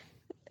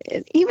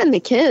 Even the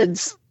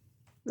kids,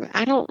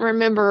 I don't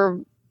remember.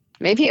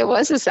 Maybe it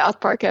was a South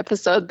Park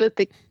episode that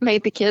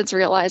made the kids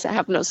realize I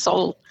have no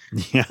soul.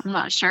 Yeah. I'm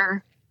not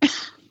sure.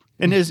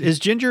 And is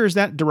ginger, is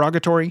that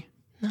derogatory?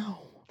 No.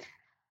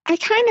 I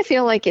kind of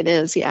feel like it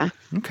is, yeah.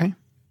 Okay.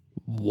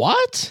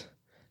 What?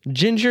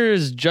 Ginger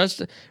is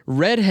just...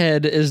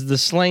 Redhead is the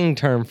slang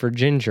term for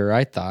ginger,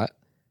 I thought.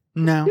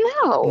 No.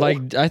 No.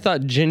 Like, I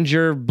thought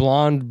ginger,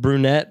 blonde,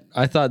 brunette,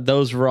 I thought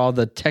those were all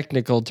the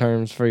technical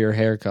terms for your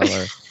hair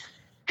color.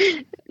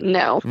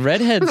 No.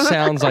 Redhead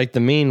sounds like the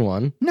mean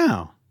one,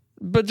 No.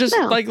 but just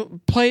No. like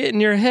play it in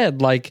your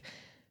head, like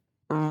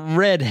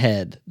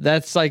redhead.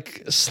 That's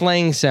like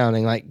slang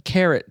sounding, like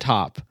carrot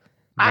top.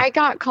 I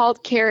got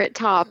called Carrot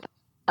Top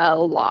a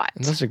lot.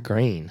 And those are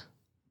green.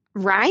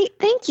 Right?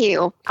 Thank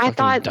you. I Fucking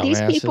thought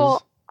these dumbasses.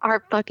 people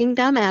are fucking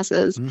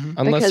dumbasses Mhm.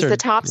 Unless because they're- the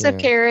tops yeah. of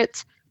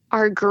carrots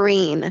are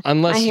green.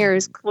 Unless My hair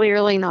is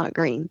clearly not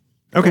green.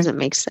 Okay. Doesn't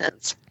make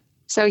sense.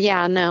 So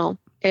yeah, no.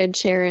 Ed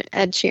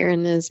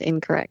Sheeran is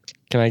incorrect.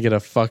 Can I get a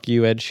fuck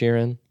you, Ed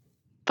Sheeran?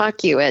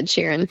 Fuck you, Ed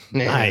Sheeran.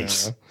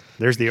 Nice.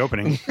 There's the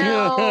opening.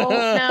 No,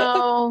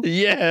 no.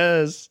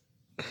 Yes.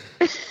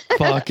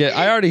 Fuck it.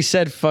 I already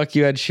said fuck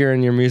you, Ed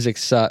Sheeran. Your music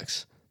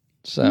sucks.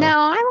 So No,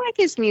 I like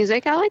his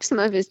music. I like some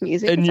of his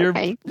music. and It's you're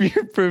okay.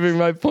 you're proving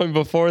my point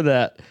before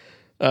that.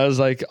 I was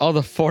like, all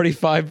the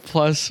 45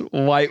 plus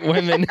white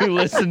women who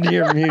listen to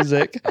your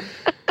music.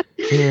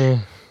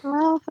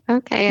 Well,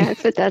 okay, I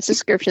fit that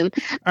description.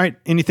 All right.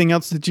 Anything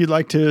else that you'd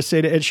like to say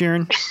to Ed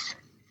Sheeran?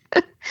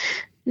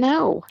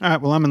 No. All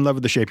right. Well, I'm in love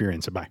with the shape you're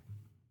in. So bye.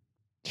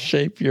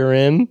 Shape you're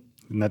in.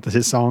 Isn't that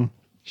his song?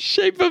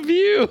 Shape of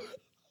you.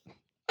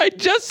 I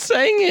just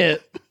sang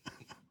it.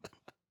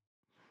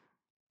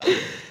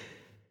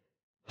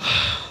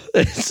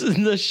 It's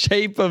the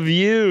shape of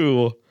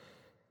you.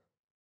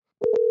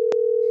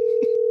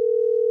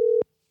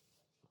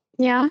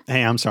 Yeah.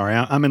 Hey, I'm sorry.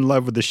 I'm in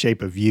love with the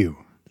shape of you.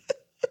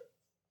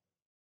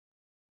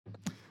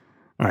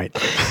 All right.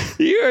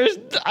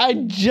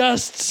 I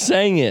just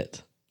sang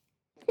it.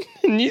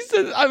 And you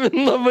said I'm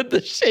in love with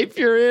the shape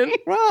you're in.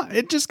 Well,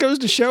 it just goes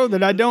to show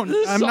that I'm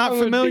not song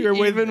would familiar be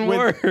with even Ed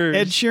worse.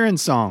 Sheeran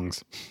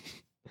songs.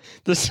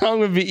 The song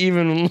would be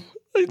even.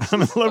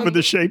 I'm in love with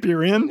the shape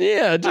you're in.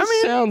 Yeah, it just I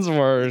mean, sounds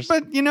worse.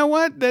 But you know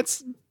what?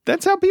 That's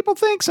how people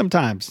think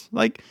sometimes.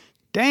 Like,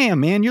 damn,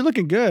 man, you're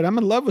looking good. I'm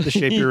in love with the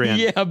shape you're in.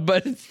 Yeah,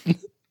 but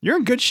You're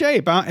in good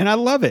shape, and I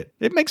love it.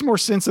 It makes more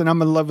sense than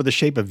I'm in love with the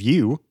shape of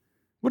you.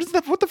 What is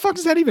that? What the fuck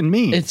does that even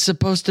mean? it's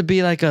supposed to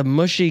be like a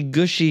mushy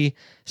gushy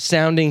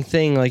sounding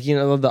thing, like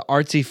the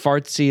artsy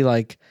fartsy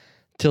like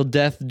 "Till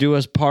Death Do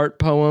Us Part"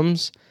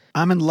 poems.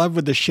 I'm in love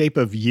with the shape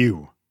of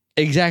you.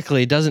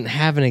 Exactly, it doesn't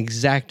have an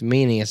exact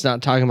meaning. It's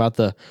not talking about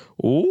the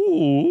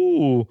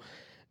ooh.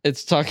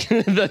 It's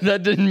talking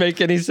that didn't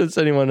make any sense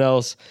to anyone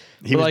else.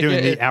 He was Like,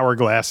 doing the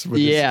hourglass. With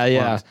Yeah, his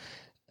yeah. arms.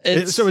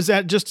 It's, So is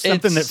that just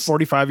something that it's-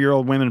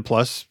 45-year-old women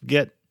plus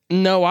get?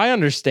 No, I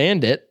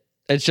understand it.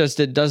 It's just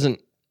it doesn't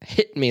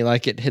hit me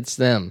like it hits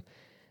them.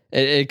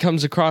 It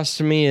comes across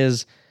to me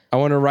as I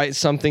want to write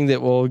something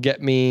that will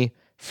get me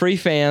free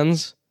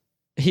fans.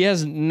 He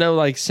has no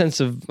like sense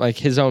of like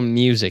his own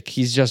music.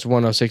 He's just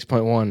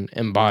 106.1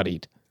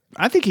 embodied.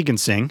 I think he can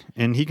sing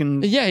and he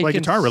can Yeah, he play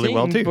can guitar really sing,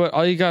 well too. But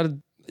all you got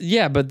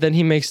to, but then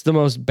he makes the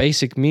most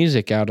basic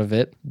music out of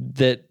it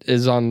that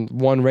is on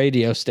one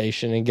radio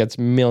station and gets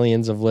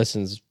millions of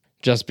listens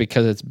just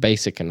because it's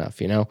basic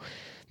enough, you know?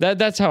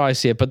 That's how I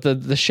see it. But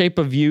the Shape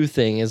of You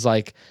thing is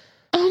like,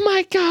 oh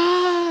my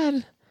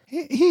God,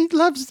 He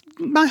loves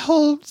my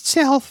whole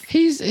self.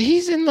 he's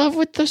in love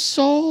with the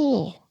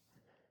soul.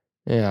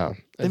 Yeah.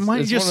 Then why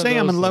don't you just say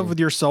I'm in love with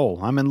your soul?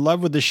 I'm in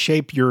love with the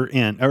shape you're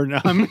in. Or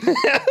I'm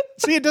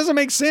see, it doesn't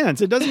make sense.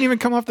 It doesn't even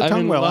come off the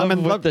tongue well. I'm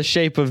in love with the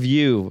shape of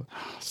you.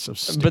 So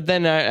stupid. But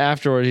then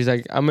afterward, he's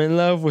like, I'm in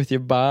love with your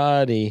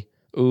body.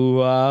 Ooh,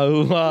 ah,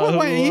 ooh, ah, Well,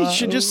 wait, ooh, he ah,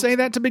 should just ooh. say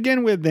that to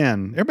begin with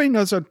then. Everybody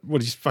knows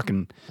what he's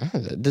fucking...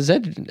 Ed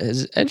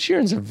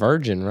Sheeran's a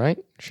virgin, right?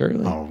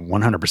 Surely. Oh,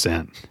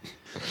 100%.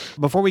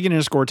 Before we get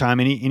into score time,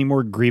 any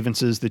more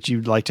grievances that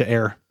you'd like to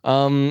air?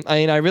 I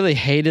mean, I really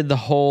hated the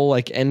whole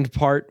like end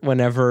part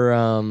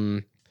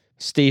whenever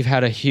Steve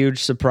had a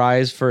huge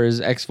surprise for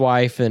his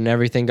ex-wife and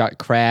everything got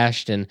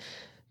crashed and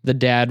the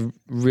dad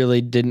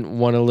really didn't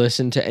want to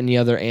listen to any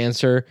other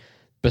answer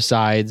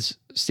besides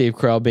Steve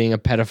Carell being a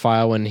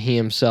pedophile when he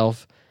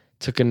himself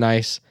took a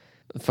nice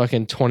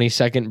fucking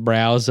 20-second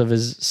browse of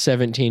his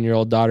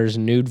 17-year-old daughter's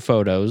nude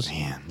photos.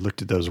 Man,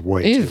 looked at those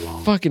way He's too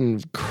long.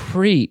 fucking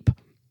creep.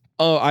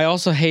 Oh, I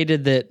also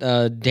hated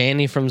that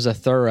Danny from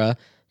Zathura,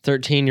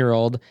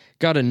 13-year-old,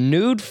 got a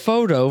nude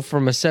photo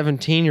from a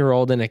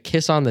 17-year-old and a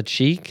kiss on the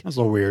cheek. That's a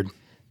little weird.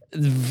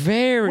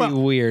 Very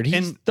weird.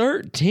 He's and-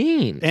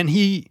 13. And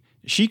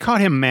she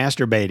caught him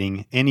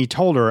masturbating, and he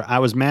told her, I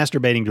was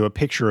masturbating to a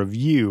picture of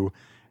you.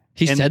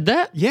 He and- said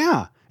that?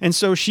 Yeah. And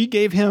so she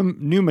gave him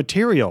new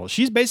material.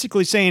 She's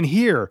basically saying,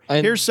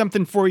 here's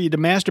something for you to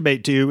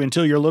masturbate to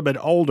until you're a little bit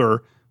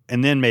older,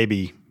 and then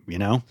maybe, you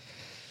know?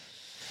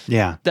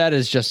 Yeah. That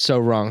is just so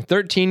wrong.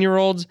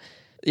 13-year-olds,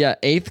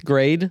 8th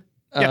grade,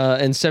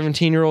 and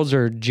 17-year-olds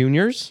are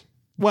juniors.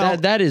 Well,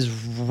 that is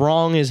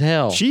wrong as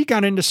hell. she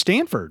got into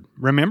Stanford.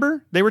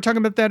 Remember? They were talking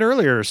about that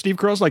earlier. Steve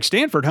Carell's like,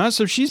 Stanford, huh?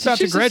 So she's about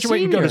She's to a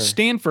graduate and go to senior.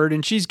 Stanford,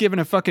 and she's giving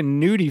a fucking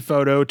nudie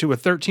photo to a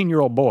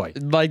 13-year-old boy.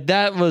 Like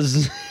that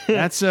was...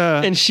 That's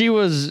and she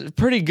was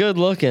pretty good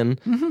looking,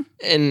 Mm-hmm.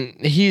 and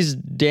he's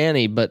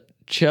Danny, but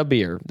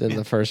chubbier than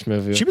the first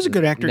movie. She was a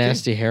good actor, too.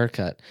 Nasty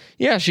haircut.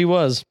 Yeah, she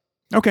was.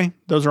 Okay,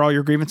 those are all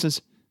your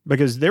grievances?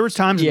 Because there was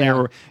times in there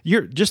where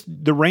you're just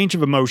the range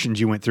of emotions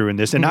you went through in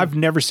this, and I've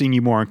never seen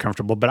you more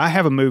uncomfortable, but I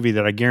have a movie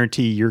that I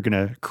guarantee you're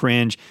going to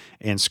cringe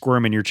and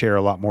squirm in your chair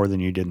a lot more than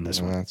you did in this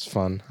one. That's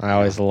fun. I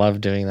always love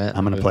doing that.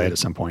 I'm going to play it at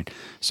some point.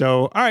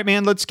 So, all right,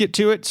 man, let's get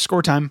to it.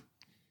 Score time.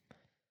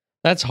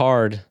 That's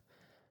hard.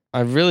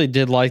 I really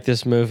did like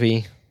this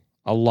movie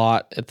a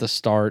lot at the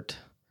start.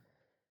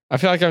 I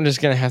feel like I'm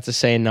just going to have to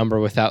say a number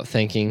without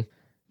thinking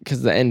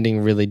because the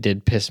ending really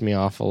did piss me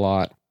off a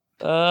lot.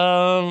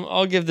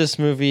 I'll give this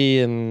movie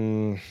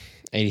an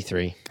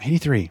 83.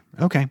 83.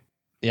 Okay.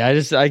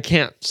 Yeah, I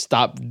can't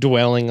stop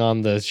dwelling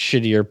on the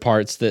shittier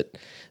parts. That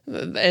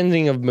the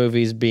ending of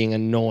movies being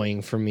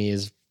annoying for me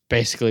is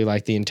basically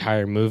like the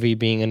entire movie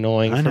being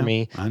annoying for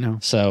me. I know.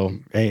 So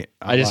Hey,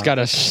 I just got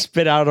to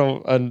spit out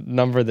a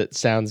number that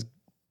sounds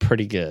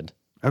pretty good.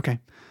 Okay.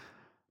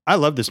 I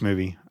love this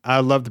movie.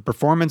 I love the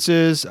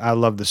performances. I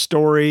love the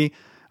story.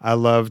 I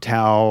loved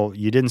how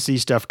you didn't see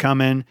stuff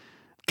coming.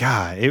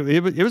 God,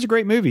 it was a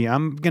great movie.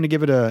 I'm going to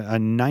give it a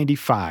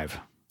 95.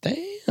 Damn.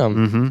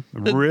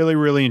 Mm-hmm. Really,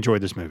 really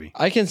enjoyed this movie.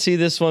 I can see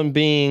this one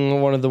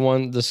being one of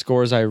the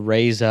scores I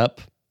raise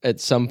up at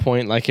some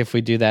point, like if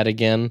we do that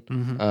again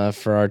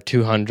for our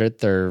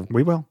 200th or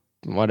We will.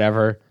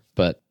 whatever.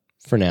 But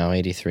for now,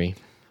 83.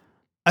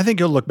 I think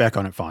you'll look back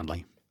on it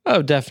fondly.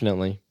 Oh,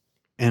 definitely.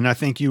 And I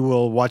think you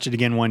will watch it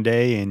again one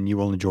day and you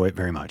will enjoy it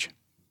very much.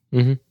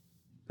 Mm-hmm.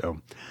 So, all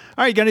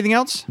right, you got anything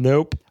else?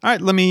 Nope. All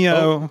right, let me,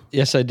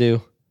 Yes, I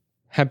do.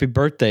 Happy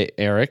birthday,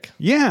 Eric.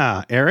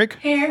 yeah, Eric.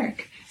 Hey,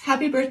 Eric.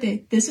 Happy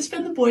birthday. This is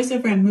from the boys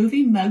over at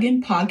Movie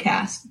Muggin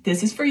Podcast.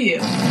 This is for you.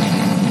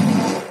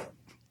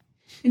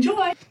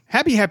 Enjoy.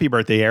 Happy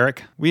birthday,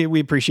 Eric. We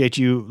appreciate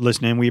you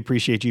listening. We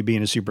appreciate you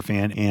being a super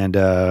fan and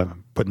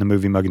putting the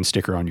Movie Muggin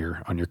sticker on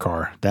your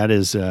car.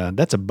 That's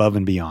above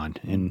and beyond,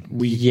 and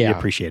we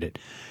appreciate it.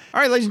 All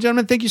right, ladies and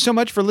gentlemen, thank you so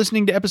much for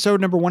listening to episode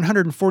number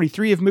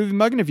 143 of Movie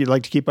Muggin. If you'd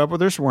like to keep up with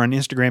us, we're on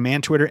Instagram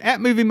and Twitter at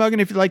Movie Muggin.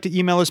 If you'd like to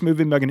email us,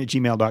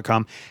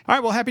 moviemuggin@gmail.com. All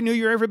right, well, Happy New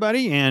Year,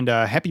 everybody, and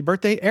happy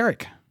birthday,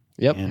 Eric.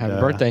 Yep. And, Happy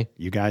birthday.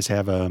 You guys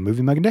have a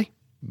Movie Muggin day.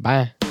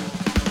 Bye.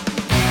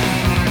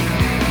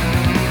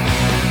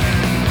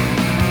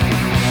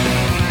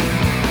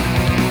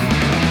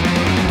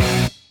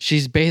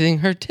 She's bathing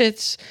her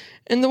tits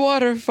in the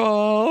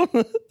waterfall.